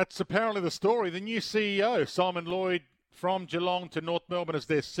 That's apparently the story. The new CEO, Simon Lloyd, from Geelong to North Melbourne as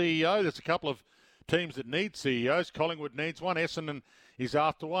their CEO. There's a couple of teams that need CEOs. Collingwood needs one. Essendon is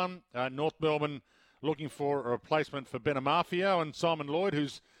after one. North Melbourne looking for a replacement for Benamafio, and Simon Lloyd,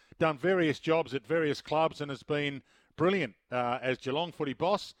 who's done various jobs at various clubs and has been brilliant as Geelong footy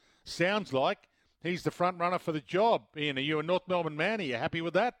boss. Sounds like he's the front runner for the job. Ian, are you a North Melbourne man? Are you happy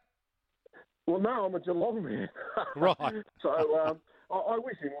with that? Well, no, I'm a Geelong man. Right. So I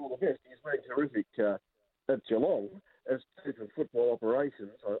wish him all the best. He's been terrific at Geelong as Chief of Football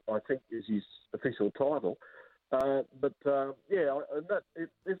Operations, I think is his official title. If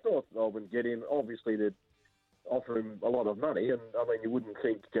North Melbourne get him, obviously they'd offer him a lot of money, and I mean, you wouldn't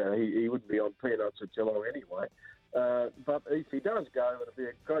think he wouldn't be on peanuts at Geelong anyway. But if he does go, it'll be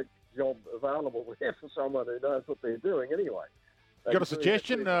a great job available there for someone who knows what they're doing anyway. Got a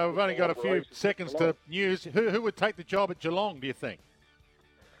suggestion? We've only got a few seconds to news. Who would take the job at Geelong, do you think?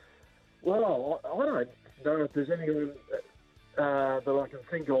 Well, I don't know if there's anyone that I can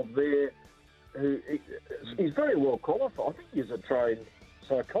think of there who he's very well qualified. I think he's a trained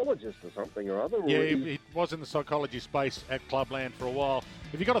psychologist or something or other. Yeah, he was in the psychology space at Clubland for a while.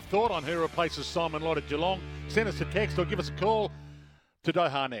 If you've got a thought on who replaces Simon Lott at Geelong, send us a text or give us a call to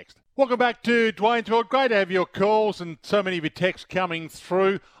Doha next. Welcome back to Dwayne's World. Great to have your calls and so many of your texts coming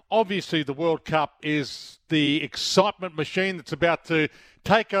through. Obviously, the World Cup is the excitement machine that's about to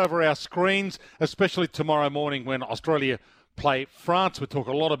take over our screens, especially tomorrow morning when Australia play France. We talk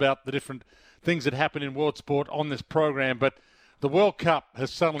a lot about the different things that happen in world sport on this program, but the World Cup has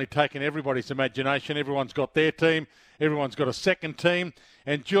suddenly taken everybody's imagination. Everyone's got their team. Everyone's got a second team.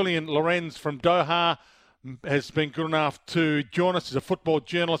 And Julian Lorenz from Doha has been good enough to join us. He's a football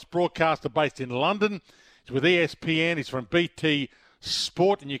journalist, broadcaster based in London. He's with ESPN. He's from BT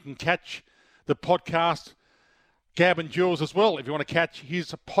Sport, and you can catch the podcast, Gab and Jules, as well, if you want to catch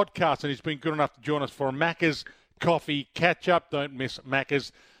his podcast. And he's been good enough to join us for a Macca's Coffee catch-up. Don't miss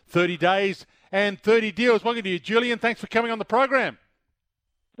Macca's 30 days and 30 deals. Welcome to you, Julian. Thanks for coming on the program.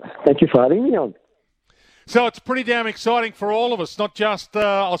 Thank you for having me on. So it's pretty damn exciting for all of us, not just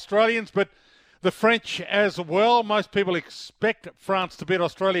Australians, but the French as well. Most people expect France to beat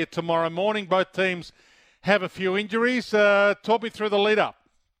Australia tomorrow morning. Both teams have a few injuries. Talk me through the lead-up.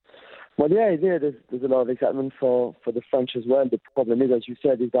 Well, yeah, there's a lot of excitement for the French as well. The problem is, as you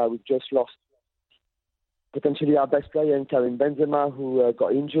said, is that we've just lost potentially our best player in Karim Benzema, who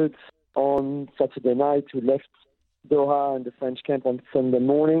got injured on Saturday night, who left Doha and the French camp on Sunday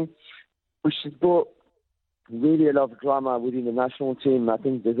morning, which has brought really a lot of drama within the national team. I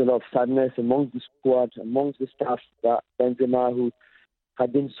think there's a lot of sadness amongst the squad, amongst the staff, that Benzema, who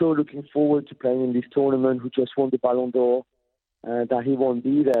had been so looking forward to playing in this tournament, who just won the Ballon d'Or, that he won't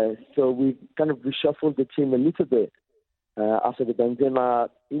be there. So we've kind of reshuffled the team a little bit. After the Benzema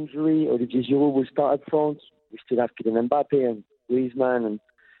injury, Olivier Giroud will start up front. We still have Kylian Mbappe and Griezmann and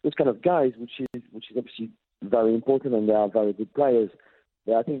those kind of guys, which is obviously very important, and they are very good players.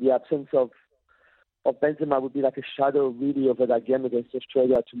 But I think the absence of Benzema would be like a shadow really over that game against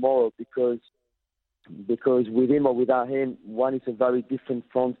Australia tomorrow, because with him or without him, one, it's a very different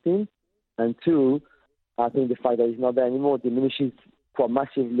France team, and two, I think the fact that he's not there anymore diminishes quite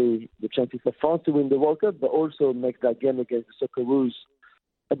massively the chances for France to win the World Cup, but also makes that game against the Socceroos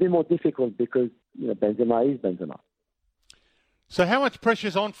a bit more difficult because, Benzema is Benzema. So how much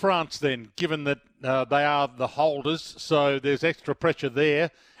pressure's on France then, given that they are the holders, so there's extra pressure there,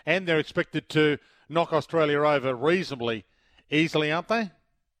 and they're expected to knock Australia over reasonably easily, aren't they?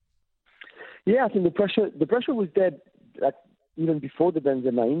 Yeah, I think the pressure was there even before the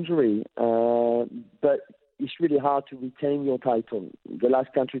Benzema injury, but it's really hard to retain your title. The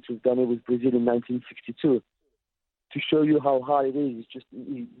last country to have done it was Brazil in 1962. To show you how hard it is,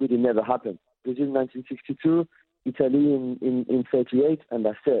 it really never happened. Brazil in 1962, Italy in 38, and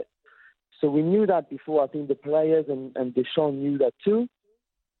that's it. So we knew that before. I think the players and Deschamps knew that too.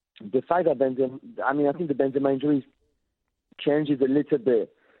 The fact that I think the Benzema injury changes a little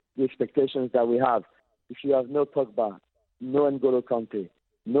bit the expectations that we have. If you have no Pogba, no N'Golo Kante,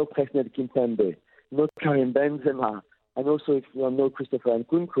 no Presnel Kimpembe, no Karim Benzema, and also if you have no Christopher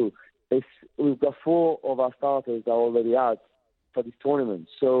Nkunku, we've got four of our starters that are already out for this tournament.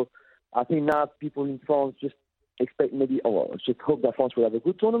 So I think now people in France just expect just hope that France will have a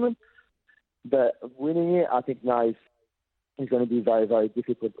good tournament. But winning it, I think now is going to be very, very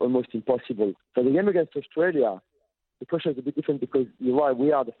difficult, almost impossible. For the game against Australia, the pressure is a bit different because you're right,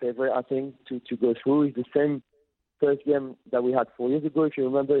 we are the favourite, I think, to go through. It's the same first game that we had 4 years ago, if you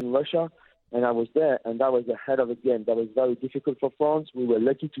remember, in Russia. And I was there, and that was a hell of a game. That was very difficult for France. We were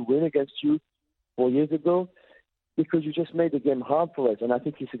lucky to win against you 4 years ago because you just made the game hard for us. And I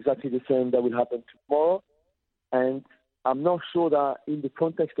think it's exactly the same that will happen tomorrow. And I'm not sure that in the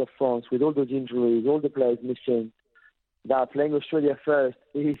context of France, with all those injuries, all the players missing, that playing Australia first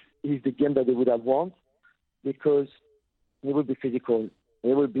is the game that they would have won, because it will be physical,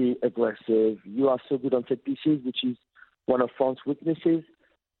 it will be aggressive. You are so good on set pieces, which is one of France's weaknesses.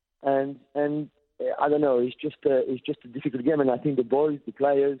 And I don't know, it's just a difficult game, and I think the boys, the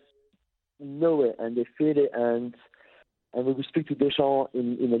players, know it and they feel it. And we will speak to Deschamps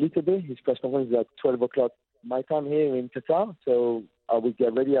in a little bit. His press conference is at 12 o'clock my time here in Qatar, so I will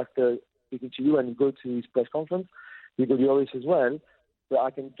get ready after speaking to you and go to his press conference. He will be always as well, but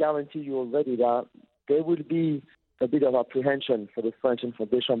I can guarantee you already that there will be a bit of apprehension for the French and for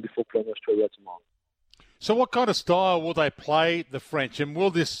Deschamps before playing Australia tomorrow. So what kind of style will they play, the French? And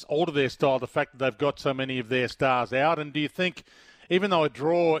will this alter their style, the fact that they've got so many of their stars out? And do you think even though a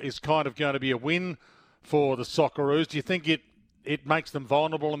draw is kind of going to be a win for the Socceroos, do you think it makes them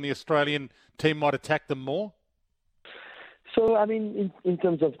vulnerable and the Australian team might attack them more? So, I mean, in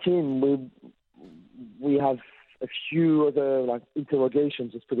terms of team, we have a few other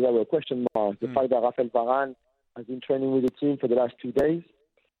interrogations, just put it that way, question marks. The fact that Rafael Varane has been training with the team for the last 2 days,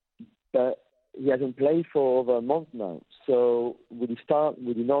 but he hasn't played for over a month now. So will he start?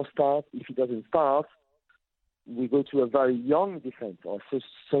 Will he not start? If he doesn't start, we go to a very young defence. Or so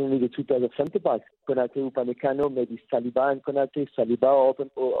suddenly the two pairs of centre-backs, Konate, Upamecano, maybe Saliba and Konate, Saliba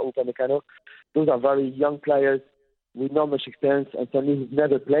or Upamecano. Those are very young players with not much experience and suddenly who've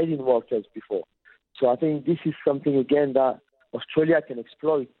never played in World Cups before. So I think this is something, again, that Australia can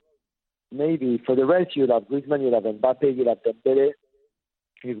exploit. Maybe for the rest, you'll have Griezmann, you'll have Mbappe, you'll have Dembele.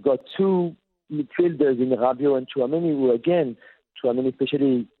 You've got two midfielders in Rabiot and Tchouaméni, who, again, Tchouaméni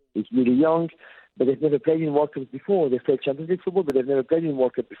especially is really young, but they've never played in World Cups before. They've played Champions League football, but they've never played in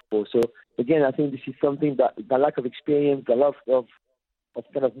World Cup before. So, again, I think this is something that the lack of experience, the lack of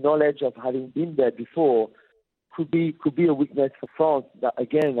kind of knowledge of having been there before could be a weakness for France. That,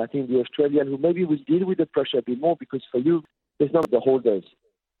 again, I think the Australian, who maybe will deal with the pressure a bit more, because for you, there's not the holders.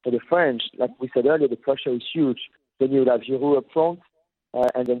 For the French, like we said earlier, the pressure is huge. Then you would have Giroud up front,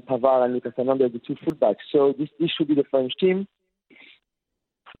 and then Pavard and Lucas Hernandez, the two fullbacks. So this should be the French team.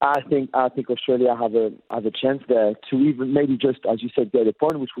 I think Australia have a chance there to even maybe just, as you said, get a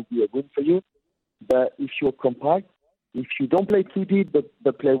point, which would be a win for you. But if you're compact, if you don't play too deep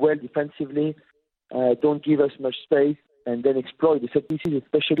but play well defensively, don't give us much space, and then exploit the set pieces,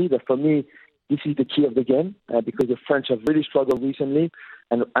 especially. That for me, this is the key of the game, because the French have really struggled recently,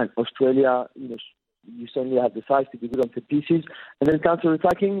 and Australia, you certainly have the size to be good on set pieces, and then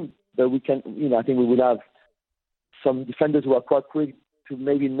counter-attacking. But we can, I think we will have some defenders who are quite quick to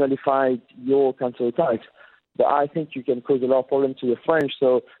maybe nullify your counter-attacks. But I think you can cause a lot of problems to the French.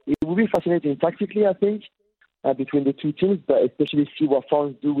 So it will be fascinating tactically, I think, between the two teams, but especially see what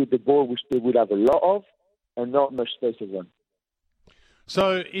France do with the ball, which they would have a lot of, and not much space as well.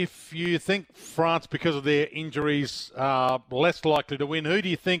 So if you think France, because of their injuries, are less likely to win, who do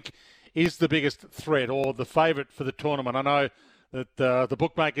you think is the biggest threat or the favourite for the tournament? I know that the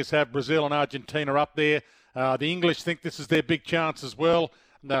bookmakers have Brazil and Argentina up there. The English think this is their big chance as well.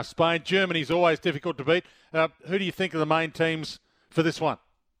 Spain, Germany's always difficult to beat. Who do you think are the main teams for this one?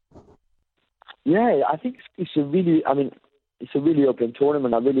 Yeah, I think it's a really open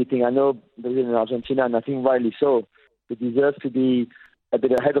tournament. I really think, I know Brazil and Argentina, and I think rightly so, they deserve to be a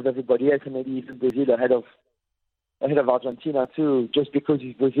bit ahead of everybody else, and maybe even Brazil ahead of Argentina too, just because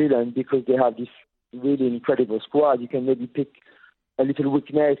it's Brazil and because they have this really incredible squad. You can maybe pick a little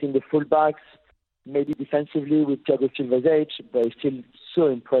weakness in the fullbacks, maybe defensively with Thiago Silva's age, but it's still so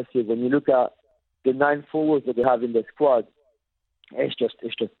impressive. When you look at the 9 forwards that they have in the squad, it's just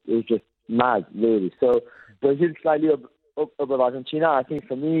mad, really. So Brazil slightly above Argentina. I think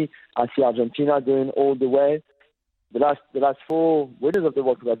for me, I see Argentina going all the way. The last 4 winners of the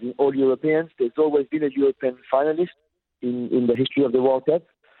World Cup have been all Europeans. There's always been a European finalist in the history of the World Cup.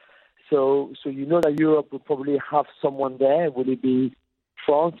 So you know that Europe will probably have someone there. Will it be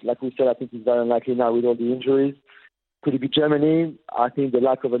France? Like we said, I think it's very unlikely now with all the injuries. Could it be Germany? I think the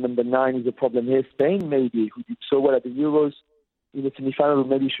lack of a number 9 is a problem here. Spain, maybe, who did so well at the Euros in the semi-final,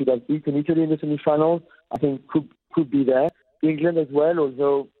 maybe should have beaten Italy in the semi-final. I think could be there. England as well,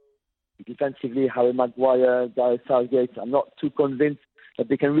 although defensively, Harry Maguire, Gareth Southgate, I'm not too convinced that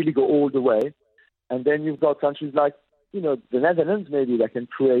they can really go all the way. And then you've got countries like, the Netherlands maybe that can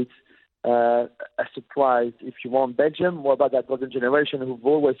create a surprise if you want. Belgium, what about that golden generation who've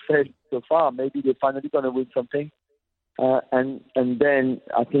always failed so far? Maybe they're finally going to win something. And then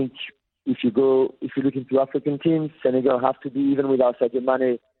I think if you look into African teams, Senegal have to be, even without Sadio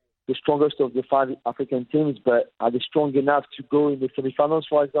Mane, the strongest of the 5 African teams, but are they strong enough to go in the semi-finals,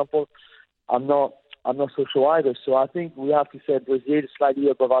 for example? I'm not so sure either. So I think we have to say Brazil slightly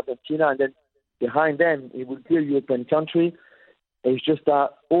above Argentina, and then behind them it will be a European country. It's just that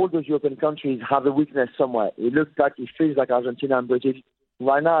all those European countries have a weakness somewhere. It feels like Argentina and Brazil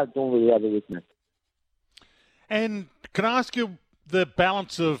right now don't really have a weakness. And can I ask you the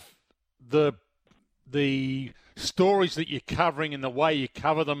balance of the stories that you're covering and the way you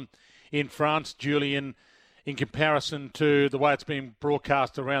cover them in France, Julian, in comparison to the way it's been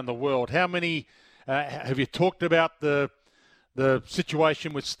broadcast around the world? How many have you talked about the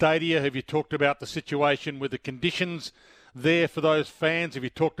situation with Stadia? Have you talked about the situation with the conditions there for those fans? Have you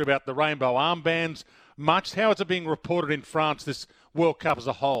talked about the rainbow armbands much? How is it being reported in France, this World Cup as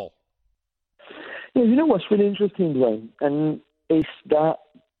a whole? Yeah, you know what's really interesting, Dwayne, and is that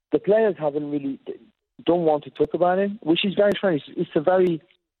the players haven't really. don't want to talk about it, which is very strange. It's a very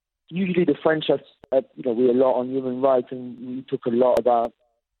usually the French are, we're a lot on human rights and we talk a lot about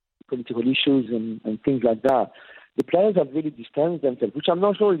political issues and things like that. The players have really distanced themselves, which I'm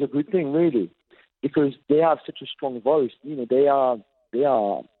not sure is a good thing, really, because they have such a strong voice. They are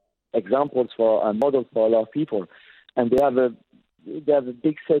examples for models for a lot of people, and they have a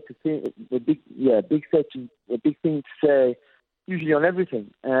big say to think, a big thing to say, usually on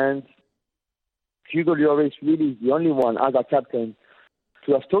everything. And Hugo Lloris really is the only one as a captain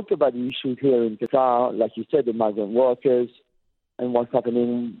to have talked about the issues here in Qatar, like you said, the migrant workers and what's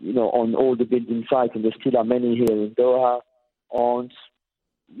happening, on all the building sites, and there still are many here in Doha, on,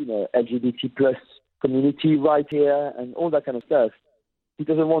 LGBT plus community right here and all that kind of stuff. He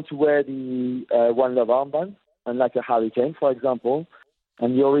doesn't want to wear the One Love armband, and like a Harry Kane, for example.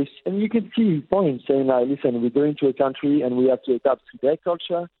 And you can see his point, saying, listen, we're going to a country and we have to adapt to their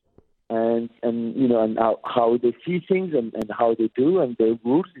culture and how they see things and how they do and their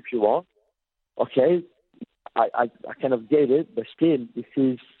rules, if you want. Okay, I kind of get it, but still, this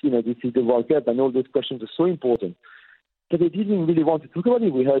is the World Cup, and all those questions are so important. But they didn't really want to talk about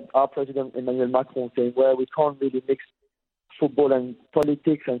it. We heard our President Emmanuel Macron saying, well, we can't really mix football and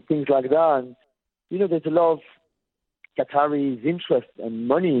politics and things like that. And, there's a lot of Qataris' interest and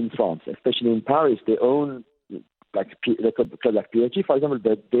money in France, especially in Paris. They own, like PSG, for example,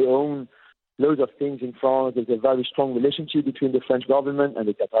 but they own loads of things in France. There's a very strong relationship between the French government and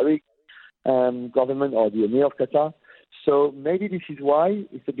the Qatari government, or the Emir of Qatar. So maybe this is why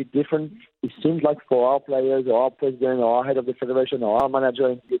it's a bit different. It seems like for our players, or our president, or our head of the federation, or our manager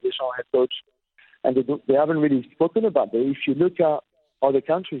and the additional head coach, and they haven't really spoken about it. If you look at other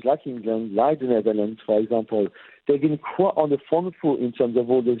countries like England, like the Netherlands, for example, they've been quite on the front foot in terms of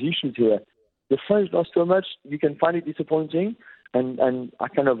all those issues here. The French lost so much, you can find it disappointing, and I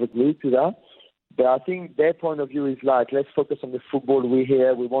kind of agree to that. But I think their point of view is let's focus on the football. We're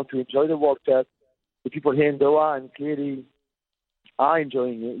here. We want to enjoy the World Cup. The people here in Doha and clearly are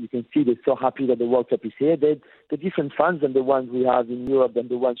enjoying it. You can see they're so happy that the World Cup is here. They're different fans than the ones we have in Europe than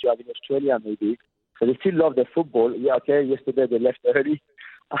the ones you have in Australia, maybe. So they still love their football. Yeah, okay, yesterday they left early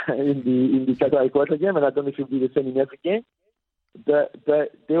in the Qatar Equator game, and I don't know if it'll be the same in every game. But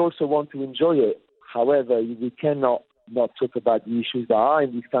they also want to enjoy it. However, we cannot not talk about the issues that are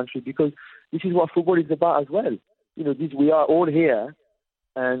in this country, because this is what football is about as well. We are all here,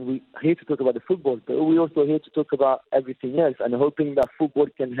 and we're here to talk about the football, but we're also here to talk about everything else, and hoping that football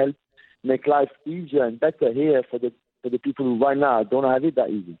can help make life easier and better here for the people who right now don't have it that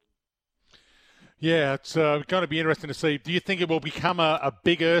easy. Yeah, it's going to be interesting to see. Do you think it will become a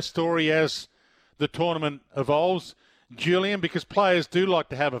bigger story as the tournament evolves, Julian? Because players do like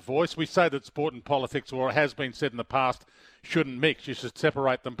to have a voice. We say that sport and politics, or it has been said in the past, shouldn't mix. You should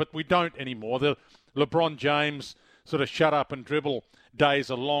separate them, but we don't anymore. The LeBron James sort of shut up and dribble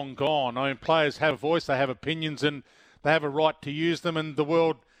days are long gone. I mean, players have a voice, they have opinions, and they have a right to use them. And the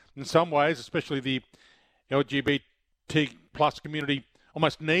world, in some ways, especially the LGBT plus community,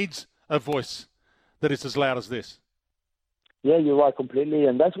 almost needs a voice that is as loud as this. Yeah, you're right completely,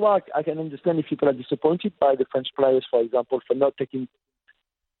 and that's why I can understand if people are disappointed by the French players, for example, for not taking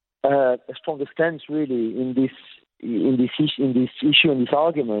a stronger stance really in this issue, in this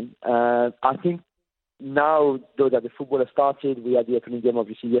argument. I think now, though, that the football has started, we had the opening game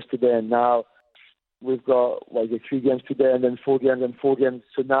obviously yesterday, and now we've got 3 games today, and then 4 games and 4 games.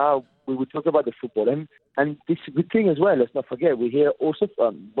 So now we will talk about the football, and this is a good thing as well. Let's not forget, we're here also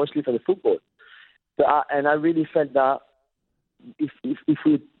mostly for the football. And I really felt that if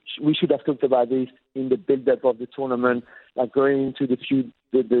we should have talked about this in the build-up of the tournament, like going into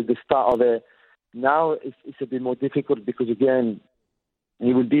the start of it. Now it's a bit more difficult because, again,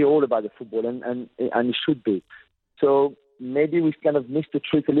 it will be all about the football, and it should be. So maybe we kind of missed the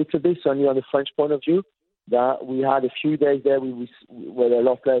trick a little bit, certainly on the French point of view, that we had a few days there where a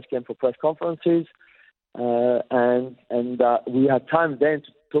lot of players came for press conferences, and we had time then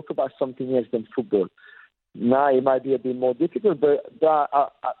to talk about something else than football. Now it might be a bit more difficult, but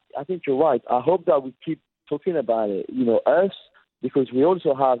I think you're right. I hope that we keep talking about it, us, because we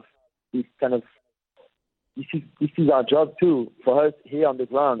also have this kind of, this is our job too, for us here on the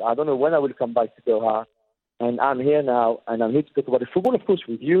ground. I don't know when I will come back to Doha, and I'm here now, and I'm here to talk about the football, of course,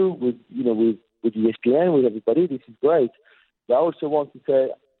 with you, with ESPN, with everybody. This is great. But I also want to say,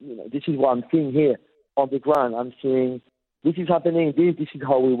 this is what I'm seeing here on the ground. I'm seeing this is happening. This is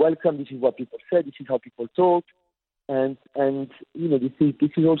how we welcome. This is what people say. This is how people talk, and this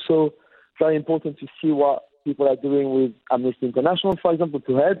is also very important to see what people are doing with Amnesty International, for example,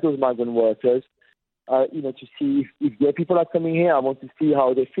 to help those migrant workers. to see if their people are coming here. I want to see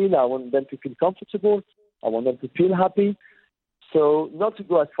how they feel. I want them to feel comfortable. I want them to feel happy. So not to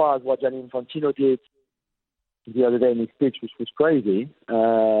go as far as what Gianni Infantino did the other day in his speech, which was crazy.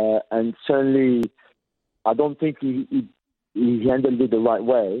 And certainly, I don't think he handled it the right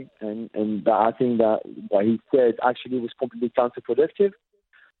way. And I think that what he said actually was completely counterproductive.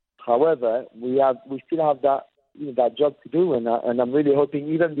 However, we still have that job to do, and I'm really hoping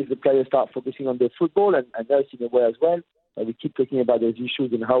even if the players start focusing on their football and us in a way as well, that we keep talking about those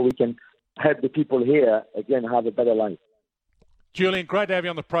issues and how we can help the people here again have a better life. Julian, great to have you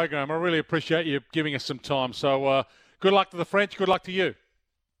on the program. I really appreciate you giving us some time. So good luck to the French. Good luck to you.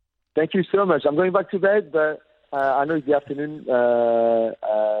 Thank you so much. I'm going back to bed, but I know it's the afternoon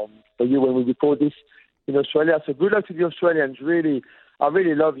for you when we record this in Australia. So good luck to the Australians. Really, I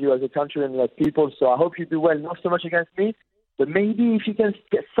really love you as a country and as people. So I hope you do well. Not so much against me, but maybe if you can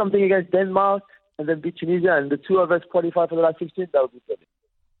get something against Denmark and then beat Tunisia and the two of us qualify for the last 16, that would be good.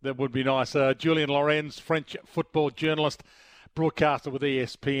 That would be nice. Julian Lorenz, French football journalist, broadcaster with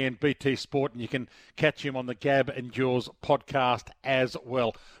ESPN, BT Sport, and you can catch him on the Gab and Jaws podcast as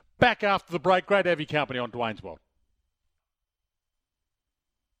well. Back after the break. Great to have your company on Dwayne's World.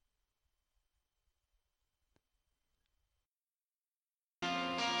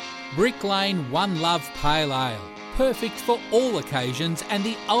 Brick Lane One Love Pale Ale. Perfect for all occasions and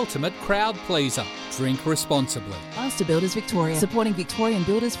the ultimate crowd pleaser. Drink responsibly. Master Builders Victoria, supporting Victorian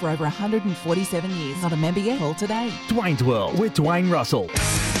builders for over 147 years. Not a member yet? Call today. Dwayne's World with Dwayne Russell.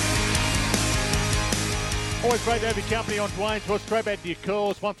 Always great to have your company on Dwayne's World. Straight back to your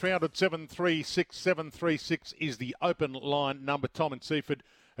calls. 1300 736 736 is the open line number. Tom and Seaford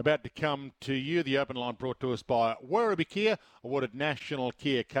about to come to you. The open line brought to us by Werribee Kia, awarded National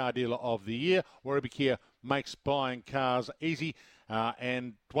Kia Car Dealer of the Year. Werribee Kia makes buying cars easy.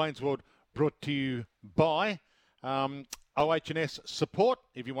 And Dwayne's World brought to you by OH&S Support.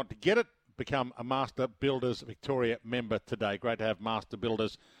 If you want to get it, become a Master Builders Victoria member today. Great to have Master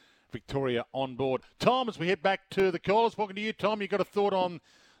Builders Victoria on board. Tom, as we head back to the callers, welcome to you, Tom. You got a thought on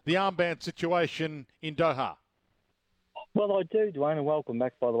the armband situation in Doha? Well, I do, Dwayne, and welcome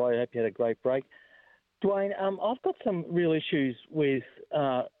back, by the way. I hope you had a great break. Dwayne, I've got some real issues with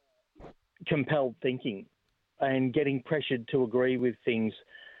compelled thinking and getting pressured to agree with things,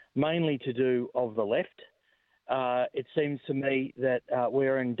 mainly to do of the left. It seems to me that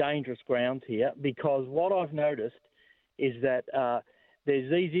we're in dangerous grounds here, because what I've noticed is that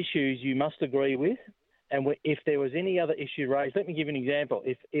there's these issues you must agree with, and if there was any other issue raised, let me give you an example.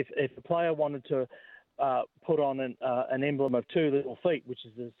 If a player wanted to put on an emblem of two little feet, which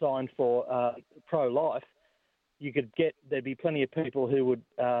is a sign for pro-life, there'd be plenty of people who would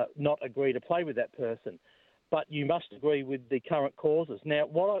not agree to play with that person. But you must agree with the current causes. Now,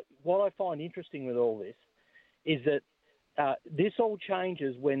 what I find interesting with all this is that this all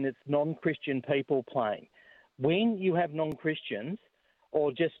changes when it's non-Christian people playing. When you have non-Christians,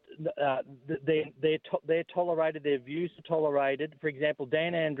 or just they're tolerated, their views are tolerated. For example,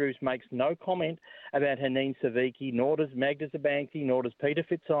 Dan Andrews makes no comment about Haneen Saviki, nor does Magda Zabanki, nor does Peter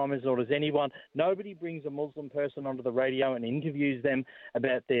Fitzsimons, nor does anyone. Nobody brings a Muslim person onto the radio and interviews them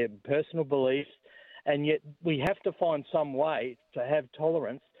about their personal beliefs. And yet we have to find some way to have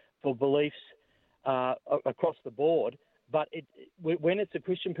tolerance for beliefs across the board. But when it's a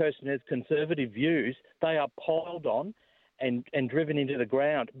Christian person who has conservative views, they are piled on and driven into the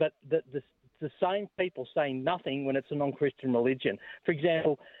ground. But the same people say nothing when it's a non-Christian religion. For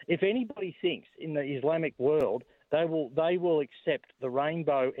example, if anybody thinks in the Islamic world they will accept the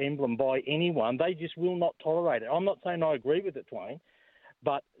rainbow emblem by anyone, they just will not tolerate it. I'm not saying I agree with it, Dwayne,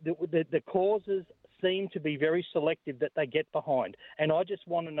 but the causes seem to be very selective that they get behind. And I just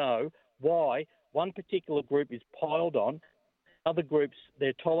want to know why one particular group is piled on, other groups,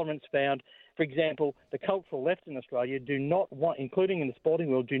 their tolerance found. For example, the cultural left in Australia do not want, including in the sporting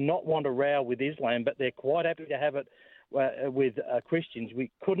world, do not want a row with Islam, but they're quite happy to have it with Christians. We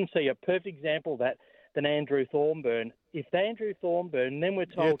couldn't see a perfect example of that than Andrew Thornburn. If Andrew Thornburn, then we're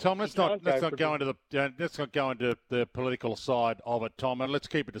told... Yeah, Tom, let's not go into the political side of it, Tom, and let's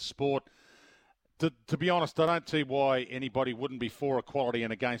keep it to sport. To be honest, I don't see why anybody wouldn't be for equality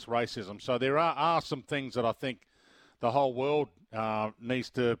and against racism. So there are some things that I think the whole world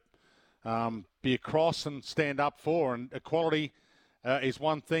needs to be across and stand up for. And equality is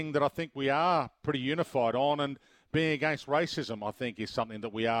one thing that I think we are pretty unified on. And being against racism, I think, is something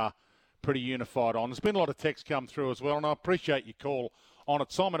that we are pretty unified on. There's been a lot of text come through as well, and I appreciate your call on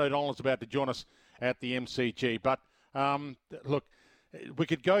it. Simon O'Donnell's about to join us at the MCG. But, look, we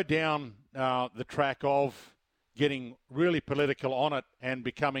could go down the track of getting really political on it and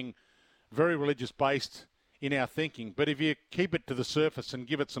becoming very religious-based in our thinking. But if you keep it to the surface and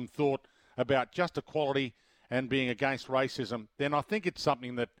give it some thought about just equality and being against racism, then I think it's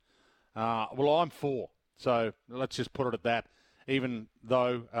something that, I'm for. So let's just put it at that, even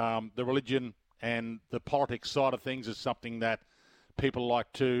though the religion and the politics side of things is something that people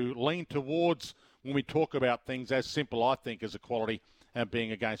like to lean towards when we talk about things as simple, I think, as equality and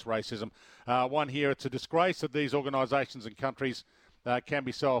being against racism. One here, it's a disgrace that these organisations and countries can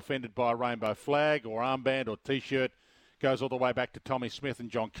be so offended by a rainbow flag or armband or T-shirt. Goes all the way back to Tommy Smith and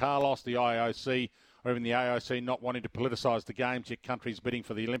John Carlos, the IOC, or even the AOC not wanting to politicise the games, yet countries bidding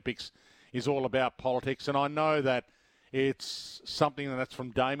for the Olympics is all about politics. And I know that it's something that's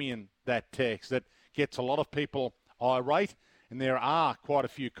from Damien, that text, that gets a lot of people irate, and there are quite a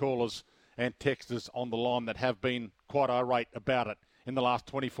few callers and texters on the line that have been quite irate about it in the last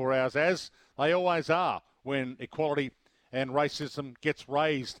 24 hours, as they always are when equality and racism gets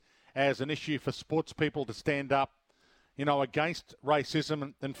raised as an issue for sports people to stand up, against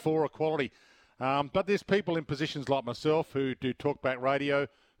racism and for equality. But there's people in positions like myself who do talkback radio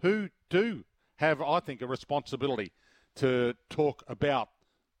who do have, I think, a responsibility to talk about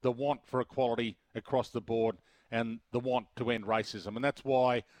the want for equality across the board and the want to end racism. And that's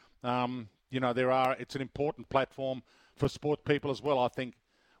why, it's an important platform for sports people as well, I think,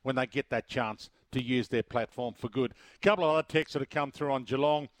 when they get that chance to use their platform for good. A couple of other texts that have come through on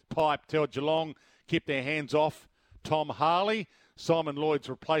Geelong. Pipe, tell Geelong, keep their hands off Tom Harley. Simon Lloyd's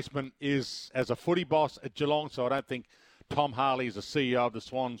replacement is as a footy boss at Geelong, so I don't think Tom Harley, as the CEO of the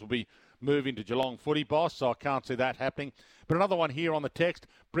Swans, will be moving to Geelong footy boss, so I can't see that happening. But another one here on the text,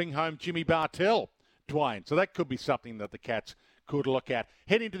 bring home Jimmy Bartell, Dwayne. So that could be something that the Cats could look at.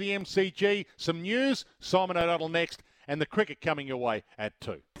 Heading to the MCG, some news, Simon O'Donnell next, and the cricket coming your way at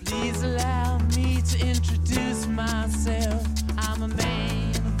 2. Please allow me to introduce myself. I'm a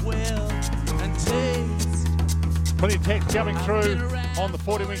man of wealth and taste. Plenty of text coming through on the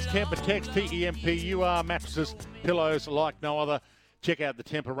 40 Wings Temper text. TEMPUR mattresses, pillows like no other. Check out the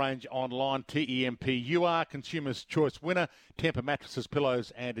Temper range online. TEMPUR, Consumer's Choice winner. Temper mattresses,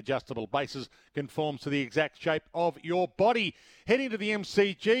 pillows and adjustable bases conforms to the exact shape of your body. Heading to the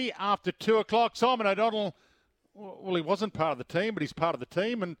MCG after 2 o'clock. Simon O'Donnell, well, he wasn't part of the team, but he's part of the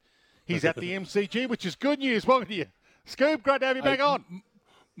team, and he's at the MCG, which is good news. Welcome to you, Scoop. Great to have you back on.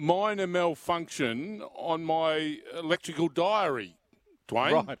 Minor malfunction on my electrical diary,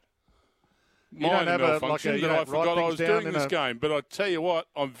 Dwayne. Right. Minor malfunction that I forgot I was doing this game. But I tell you what,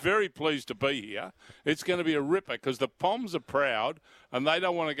 I'm very pleased to be here. It's going to be a ripper because the Poms are proud and they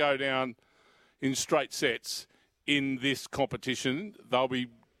don't want to go down in straight sets in this competition. They'll be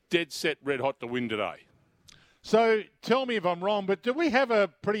dead set red hot to win today. So tell me if I'm wrong, but do we have a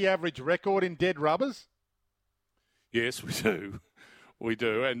pretty average record in dead rubbers? Yes, we do. We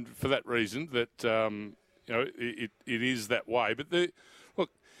do, and for that reason, that it is that way. But look,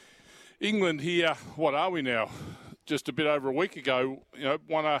 England here. What are we now? Just a bit over a week ago,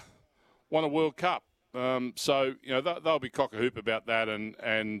 won a World Cup. So they'll be cock-a-hoop about that,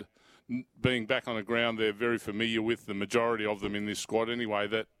 and being back on the ground, they're very familiar with the majority of them in this squad anyway.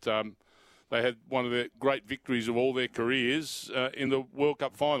 That they had one of the great victories of all their careers in the World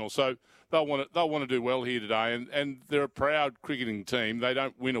Cup final. So they'll want to do well here today, and they're a proud cricketing team. They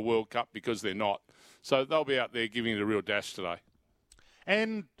don't win a World Cup because they're not. So they'll be out there giving it a real dash today.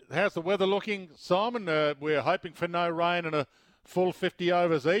 And how's the weather looking, Simon? We're hoping for no rain and a full 50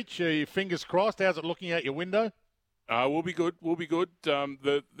 overs each. Fingers crossed. How's it looking out your window? We'll be good. We'll be good.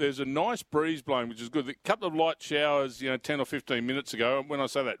 There's a nice breeze blowing, which is good. A couple of light showers, 10 or 15 minutes ago. And when I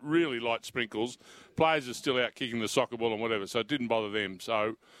say that, really light sprinkles. Players are still out kicking the soccer ball and whatever, so it didn't bother them.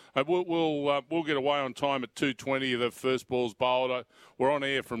 So we'll get away on time at 2:20. The first ball's bowled. We're on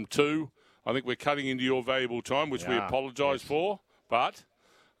air from 2. I think we're cutting into your valuable time, which we apologise for, but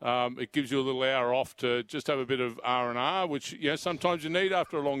it gives you a little hour off to just have a bit of R&R, which sometimes you need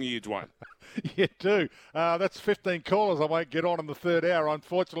after a long year, Dwayne. You do. That's 15 callers I won't get on in the third hour,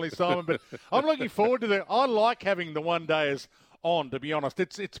 unfortunately, Simon. But I'm looking forward to that. I like having the one-dayers on, to be honest.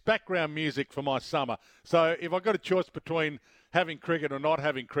 It's background music for my summer. So if I've got a choice between having cricket or not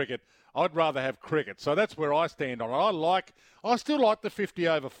having cricket, I'd rather have cricket. So that's where I stand on it. I still like the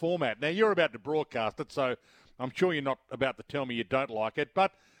 50-over format. Now, you're about to broadcast it, so I'm sure you're not about to tell me you don't like it.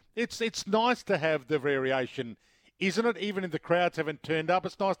 But it's nice to have the variation, isn't it? Even if the crowds haven't turned up,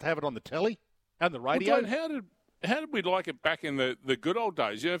 it's nice to have it on the telly and the radio. Well, John, how did we like it back in the good old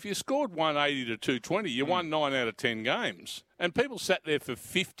days? If you scored 180 to 220, you won 9 out of 10 games. And people sat there for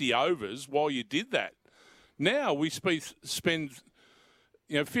 50 overs while you did that. Now we spend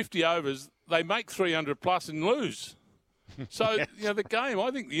 50 overs, they make 300 plus and lose. So, the game,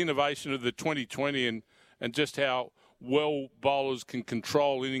 I think the innovation of the 2020 and just how well bowlers can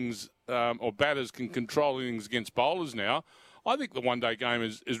control innings or batters can control innings against bowlers now, I think the one-day game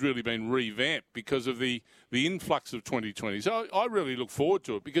has really been revamped because of the influx of 2020. So I really look forward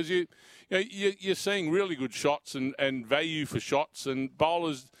to it because you're seeing really good shots and value for shots, and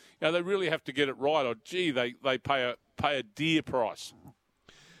bowlers, they really have to get it right, or they pay a dear price.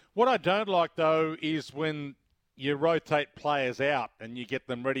 What I don't like, though, is when you rotate players out and you get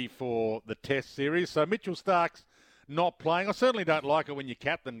them ready for the Test series. So Mitchell Starc's not playing. I certainly don't like it when your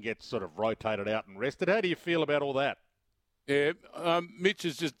captain gets sort of rotated out and rested. How do you feel about all that? Yeah, Mitch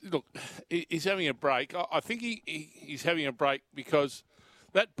is he's having a break. I think he's having a break because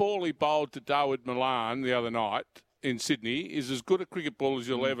that ball he bowled to Dawood Malan the other night in Sydney is as good a cricket ball as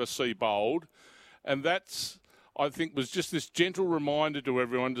you'll ever see bowled. And that's, I think, was just this gentle reminder to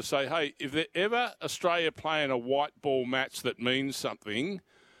everyone to say, hey, if there ever Australia playing a white ball match that means something,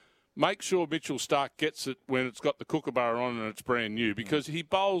 make sure Mitchell Starc gets it when it's got the kookaburra on and it's brand new, because he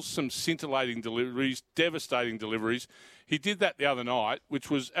bowls some scintillating deliveries, devastating deliveries. He did that the other night, which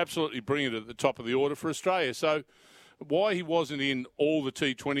was absolutely brilliant at the top of the order for Australia. So why he wasn't in all the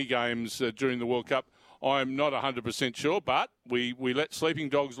T20 games during the World Cup, I'm not 100% sure, but we let sleeping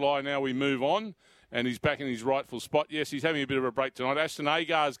dogs lie now. We move on, and he's back in his rightful spot. Yes, he's having a bit of a break tonight. Ashton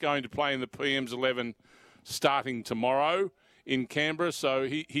Agar is going to play in the PM's 11 starting tomorrow in Canberra, so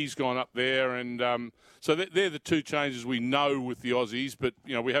he's gone up there, and so they're the two changes we know with the Aussies, but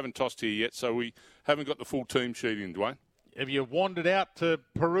we haven't tossed here yet, so we haven't got the full team sheet in, Dwayne. Have you wandered out to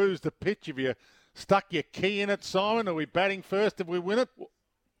peruse the pitch? Have you stuck your key in it, Simon? Are we batting first if we win it?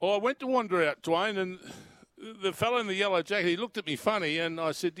 Well, I went to wander out, Dwayne, and the fellow in the yellow jacket, he looked at me funny, and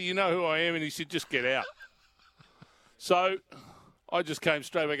I said, do you know who I am? And he said, just get out. So I just came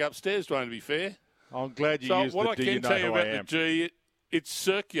straight back upstairs, Dwayne, to be fair. I'm glad you used what the I do can you know tell you who about I am. the G, it's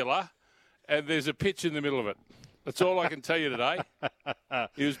circular, and there's a pitch in the middle of it. That's all I can tell you today.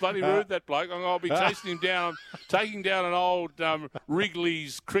 He was bloody rude, that bloke. I'll be chasing him down, taking down an old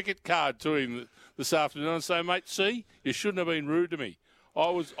Wrigley's cricket card to him this afternoon and say, mate, see, you shouldn't have been rude to me.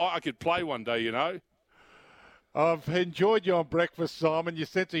 I could play one day, I've enjoyed you on breakfast, Simon. Your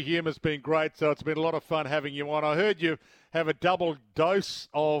sense of humour's been great, so it's been a lot of fun having you on. I heard you have a double dose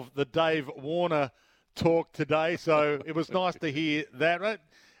of the Dave Warner talk today, so it was nice to hear that. Right?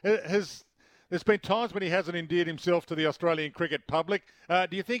 There's been times when he hasn't endeared himself to the Australian cricket public.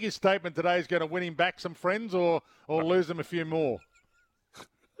 Do you think his statement today is going to win him back some friends or lose them a few more?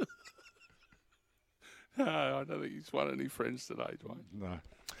 No, I don't think he's won any friends today, Dwayne. No.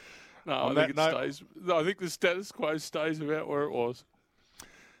 I think the status quo stays about where it was.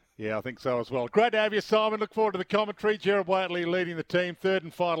 Yeah, I think so as well. Great to have you, Simon. Look forward to the commentary. Gerard Whateley leading the team. Third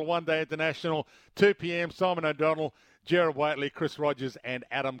and final one-day international, 2 p.m. Simon O'Donnell, Gerard Whateley, Chris Rogers and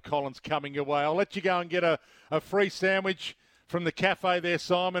Adam Collins coming your way. I'll let you go and get a free sandwich from the cafe there,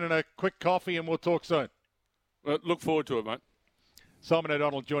 Simon, and a quick coffee, and we'll talk soon. Look forward to it, mate. Simon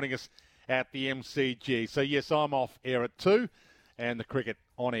O'Donnell joining us at the MCG. So, yes, I'm off air at 2 and the cricket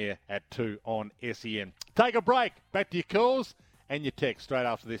on air at 2 on SEN. Take a break. Back to your calls and your text straight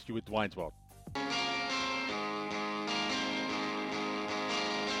after this. You're with Dwayne's World.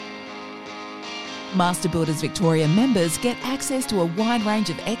 Master Builders Victoria members get access to a wide range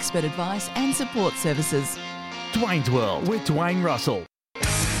of expert advice and support services. Dwayne's World with Dwayne Russell. At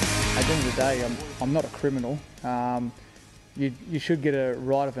the end of the day, I'm not a criminal. You should get a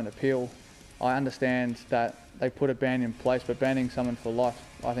right of an appeal. I understand that they put a ban in place, but banning someone for life,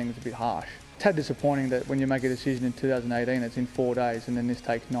 I think, is a bit harsh. It's tad disappointing that when you make a decision in 2018, it's in 4 days, and then this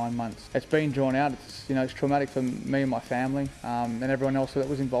takes 9 months. It's been drawn out. It's traumatic for me and my family, and everyone else that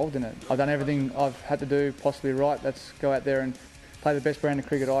was involved in it. I've done everything I've had to do possibly right. Let's go out there and play the best brand of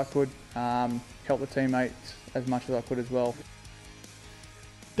cricket I could, help the teammates as much as I could as well.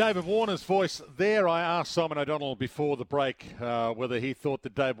 David Warner's voice there. I asked Simon O'Donnell before the break whether he thought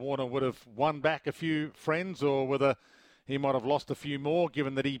that Dave Warner would have won back a few friends or whether he might have lost a few more,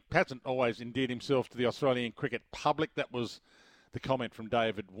 given that he hasn't always endeared himself to the Australian cricket public. That was the comment from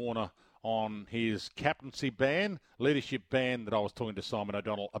David Warner on his captaincy ban, leadership ban that I was talking to Simon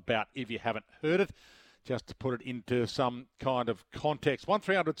O'Donnell about, if you haven't heard it, just to put it into some kind of context.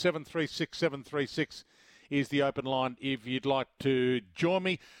 1300 736 736 is the open line if you'd like to join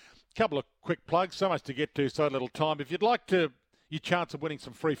me. A couple of quick plugs, so much to get to, so little time. If you'd like to, your chance of winning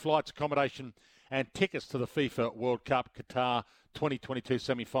some free flights, accommodation and tickets to the FIFA World Cup Qatar 2022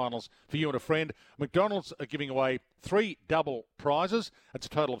 semi-finals for you and a friend, McDonald's are giving away 3 double prizes. It's a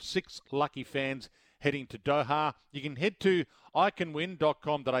total of 6 lucky fans heading to Doha. You can head to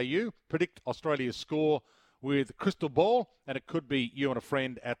iCanWin.com.au, predict Australia's score with Crystal Ball, and it could be you and a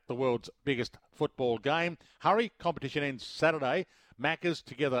friend at the world's biggest football game. Hurry, competition ends Saturday. Maccas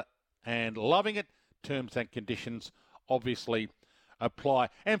together and loving it. Terms and conditions obviously apply.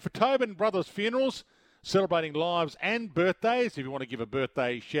 And for Tobin Brothers Funerals, celebrating lives and birthdays. If you want to give a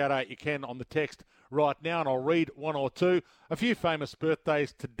birthday shout out, you can on the text right now, and I'll read one or two. A few famous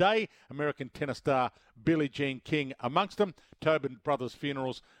birthdays today. American tennis star Billie Jean King amongst them. Tobin Brothers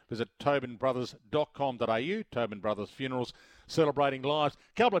Funerals. Visit tobinbrothers.com.au. Tobin Brothers Funerals, celebrating lives.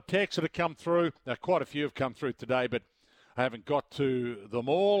 A couple of texts that have come through. Quite a few have come through today, but I haven't got to them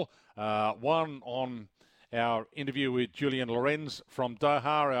all. One on our interview with Julian Lorenz from Doha,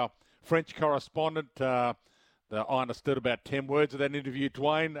 our French correspondent. I understood about 10 words of that interview,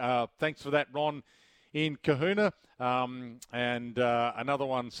 Dwayne. Thanks for that, Ron in Kahuna. And another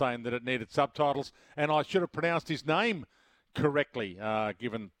one saying that it needed subtitles. And I should have pronounced his name correctly,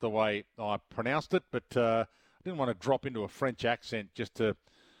 given the way I pronounced it. But I didn't want to drop into a French accent just to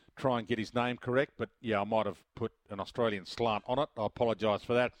try and get his name correct. But, yeah, I might have put an Australian slant on it. I apologise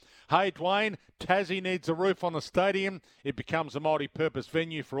for that. Hey, Dwayne, Tassie needs a roof on the stadium. It becomes a multi-purpose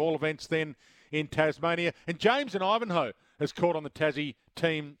venue for all events then in Tasmania. And James in Ivanhoe has caught on the Tassie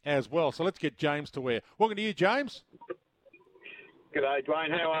team as well. So let's get James to wear. Welcome to you, James. G'day,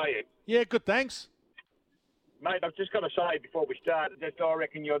 Dwayne. How are you? Yeah, good, thanks. Mate, I've just got to say before we start, I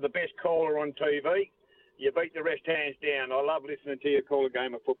reckon you're the best caller on TV. You beat the rest hands down. I love listening to you call a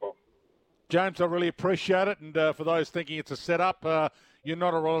game of football. James, I really appreciate it. And for those thinking it's a setup, you're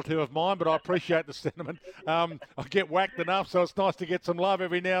not a relative of mine, but I appreciate the sentiment. I get whacked enough, so it's nice to get some love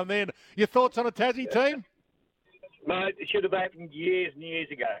every now and then. Your thoughts on a Tassie team? Mate, it should have happened years and years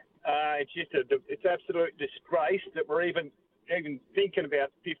ago. It's just it's absolute disgrace that we're even thinking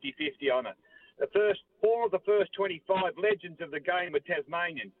about 50-50 on it. Four of the first 25 legends of the game were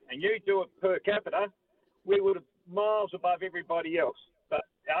Tasmanians, and you do it per capita, we would have miles above everybody else. But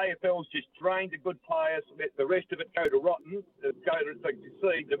AFL's just drained the good players, let the rest of it go to rotten, the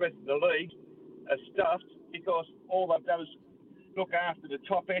rest of the league are stuffed because all they've done is look after the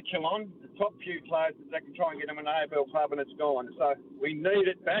top echelon, the top few players that they can try and get them an AFL club, and it's gone. So we need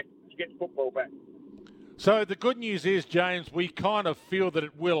it back to get football back. So the good news is, James, we kind of feel that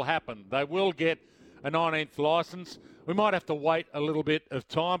it will happen. They will get a 19th licence. We might have to wait a little bit of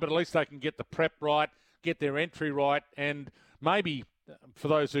time, but at least they can get the prep right, get their entry right, and maybe, for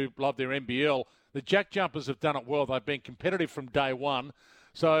those who love their NBL, the Jack Jumpers have done it well. They've been competitive from day one.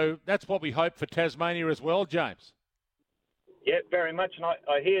 So that's what we hope for Tasmania as well, James. Yeah, very much. And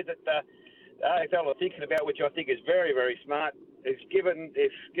I hear that the AFL are thinking about, which I think is very, very smart, is given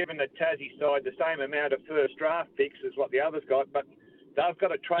the Tassie side the same amount of first draft picks as what the others got, but they've got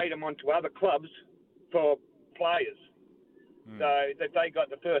to trade them onto other clubs for players. So that they got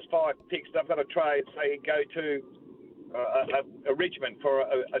the first 5 picks, they've got to trade, say, go to a Richmond for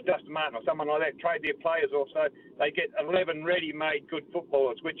a Dustin Martin or someone like that, trade their players off, so they get 11 ready-made good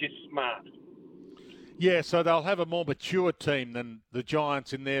footballers, which is smart. Yeah, so they'll have a more mature team than the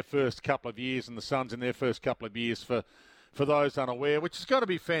Giants in their first couple of years and the Suns in their first couple of years for those unaware, which is going to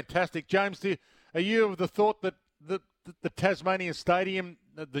be fantastic. James, are you of the thought that the Tasmanian Stadium,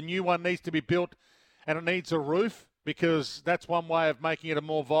 the new one, needs to be built and it needs a roof? Because that's one way of making it a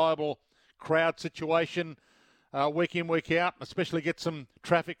more viable crowd situation week in, week out, especially get some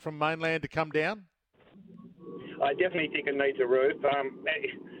traffic from mainland to come down? I definitely think it needs a roof.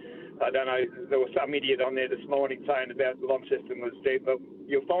 I don't know, there was some idiot on there this morning saying about the Launceston was dead, but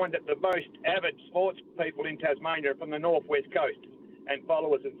you'll find that the most avid sports people in Tasmania are from the northwest coast and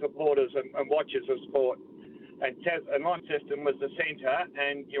followers and supporters and watchers of sport. And Launceston was the centre,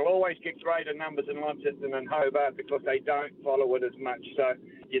 and you'll always get greater numbers in Launceston and Hobart because they don't follow it as much. So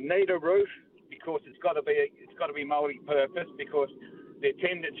you need a roof because it's got to be multi-purpose because the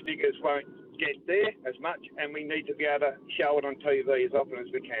attendance figures won't get there as much, and we need to be able to show it on TV as often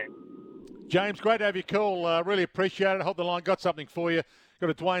as we can. James, great to have you call. Really appreciate it. Hold the line. Got something for you.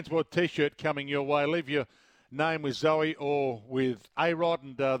 Got a Dwayne's World T-shirt coming your way. Leave your name with Zoe or with A-Rod,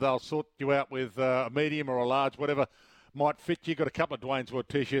 and they'll sort you out with a medium or a large, whatever might fit you. Got a couple of Dwayne's World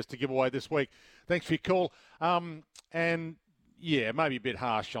T-shirts to give away this week. Thanks for your call. And, yeah, maybe a bit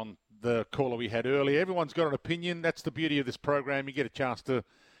harsh on the caller we had earlier. Everyone's got an opinion. That's the beauty of this program. You get a chance to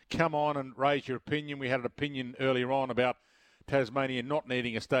come on and raise your opinion. We had an opinion earlier on about Tasmania not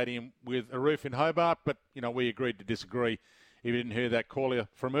needing a stadium with a roof in Hobart, but, we agreed to disagree if you didn't hear that caller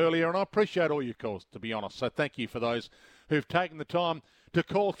from earlier. And I appreciate all your calls, to be honest. So thank you for those who've taken the time to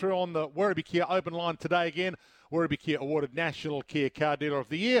call through on the Werribee Kia open line today again. Werribee Kia awarded National Kia Car Dealer of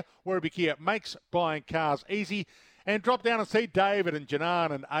the Year. Werribee Kia makes buying cars easy. and drop down and see David and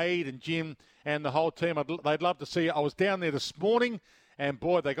Janan and Aid and Jim and the whole team. They'd love to see you. I was down there this morning, and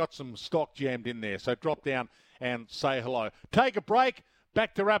boy, they got some stock jammed in there. So drop down and say hello. Take a break.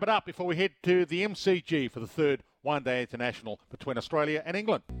 Back to wrap it up before we head to the MCG for the third one-day international between Australia and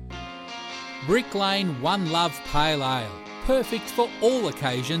England. Brick Lane One Love Pale Ale. Perfect for all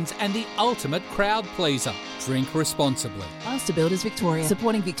occasions and the ultimate crowd pleaser. Drink responsibly. Master Builders Victoria,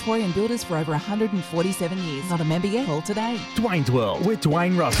 supporting Victorian builders for over 147 years. Not a member yet? Call today. Dwayne's World with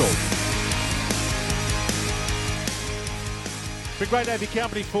Dwayne Russell. It's a great day to be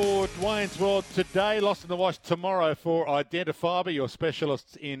company for Dwayne's World today. Lost in the Wash tomorrow for Identifiber, your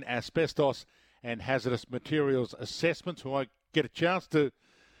specialists in asbestos and hazardous materials assessments, who I get a chance to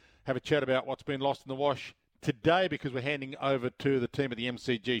have a chat about what's been lost in the wash today, because we're handing over to the team at the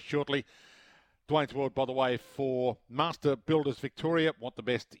MCG shortly. Dwayne's World, by the way, for Master Builders Victoria. Want the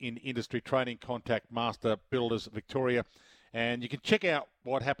best in industry training? Contact Master Builders Victoria. And you can check out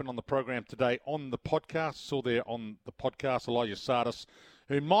what happened on the program today on the podcast. Saw there on the podcast Elijah Sardis,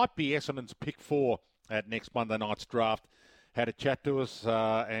 who might be Essendon's pick 4 at next Monday night's draft, had a chat to us.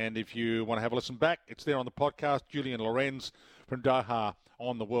 And if you want to have a listen back, it's there on the podcast. Julian Lorenz from Doha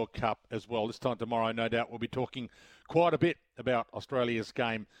on the World Cup as well. This time tomorrow, no doubt, we'll be talking quite a bit about Australia's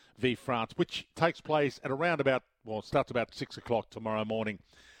game v France, which takes place at starts about 6 o'clock tomorrow morning,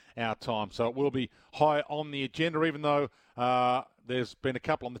 our time. So it will be high on the agenda, even though there's been a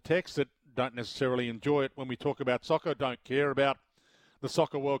couple on the text that don't necessarily enjoy it when we talk about soccer, don't care about the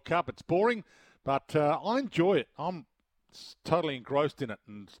Soccer World Cup. It's boring, but I enjoy it. I'm totally engrossed in it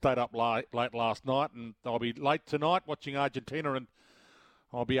and stayed up late last night, and I'll be late tonight watching Argentina, and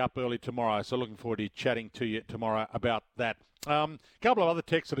I'll be up early tomorrow. So looking forward to chatting to you tomorrow about that. A couple of other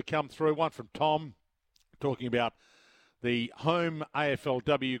texts that have come through. One from Tom talking about the home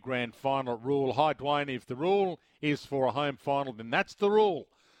AFLW Grand Final rule. Hi, Dwayne. If the rule is for a home final, then that's the rule.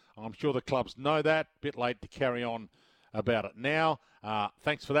 I'm sure the clubs know that. Bit late to carry on about it now.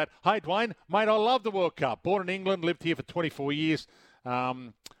 Thanks for that. Hey, Dwayne, mate, I love the World Cup. Born in England, lived here for 24 years.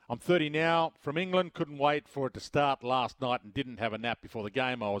 I'm 30 now, from England. Couldn't wait for it to start last night and didn't have a nap before the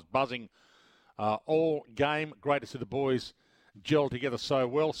game. I was buzzing all game. Great to see the boys gel together so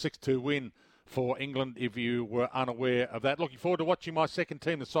well. 6-2 win for England, if you were unaware of that. Looking forward to watching my second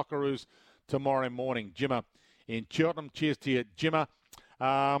team, the Socceroos, tomorrow morning. Jimmer in Cheltenham. Cheers to you, Jimmer.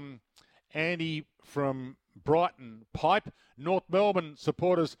 Andy from Brighton Pipe. North Melbourne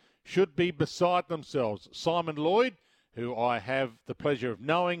supporters should be beside themselves. Simon Lloyd, who I have the pleasure of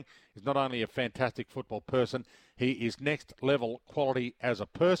knowing, is not only a fantastic football person, he is next level quality as a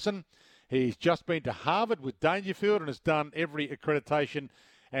person. He's just been to Harvard with Dangerfield and has done every accreditation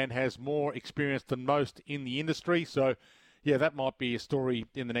and has more experience than most in the industry. So, yeah, that might be a story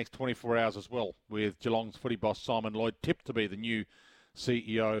in the next 24 hours as well, with Geelong's footy boss Simon Lloyd tipped to be the new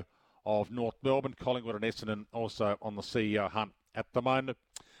CEO of North Melbourne. Collingwood and Essendon also on the CEO hunt at the moment.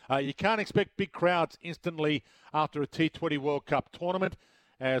 You can't expect big crowds instantly after a T20 World Cup tournament.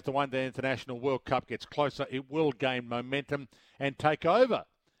 As the One Day International World Cup gets closer, it will gain momentum and take over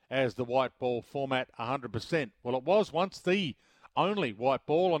as the white ball format 100%. Well, it was once the only white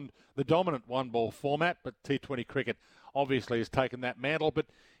ball and the dominant one ball format, but T20 cricket obviously has taken that mantle. But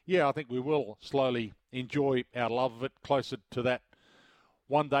yeah, I think we will slowly enjoy our love of it closer to that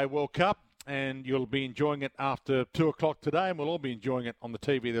One Day World Cup, and you'll be enjoying it after 2 o'clock today, and we'll all be enjoying it on the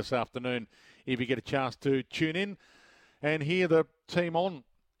TV this afternoon if you get a chance to tune in and hear the team on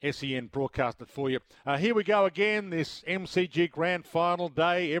SEN broadcast it for you. Here we go again, this MCG Grand Final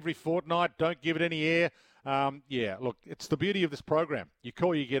day every fortnight. Don't give it any air. Yeah, look, it's the beauty of this program. You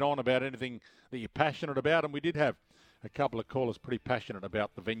call, you get on about anything that you're passionate about, and we did have a couple of callers pretty passionate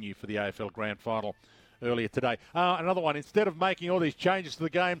about the venue for the AFL Grand Final earlier today. Another one, instead of making all these changes to the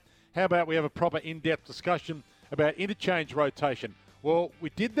game, how about we have a proper in-depth discussion about interchange rotation? Well,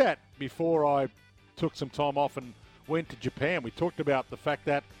 we did that before I took some time off and went to Japan. We talked about the fact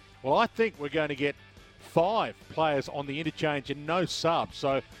that, well, I think we're going to get 5 players on the interchange and no subs.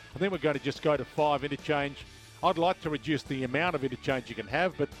 So I think we're going to just go to 5 interchange. I'd like to reduce the amount of interchange you can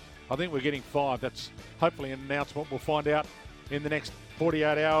have, but I think we're getting 5. That's hopefully an announcement we'll find out in the next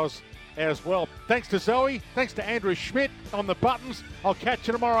 48 hours as well. Thanks to Zoe. Thanks to Andrew Schmidt on the buttons. I'll catch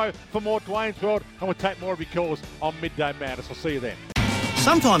you tomorrow for more Dwayne's World, and we'll take more of your calls on Midday Madness. I'll see you then.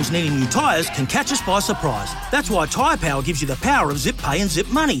 Sometimes needing new tyres can catch us by surprise. That's why Tyre Power gives you the power of Zip Pay and Zip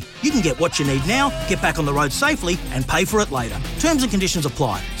Money. You can get what you need now, get back on the road safely and pay for it later. Terms and conditions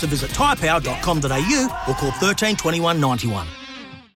apply. So visit tyrepower.com.au or call 13 21 91.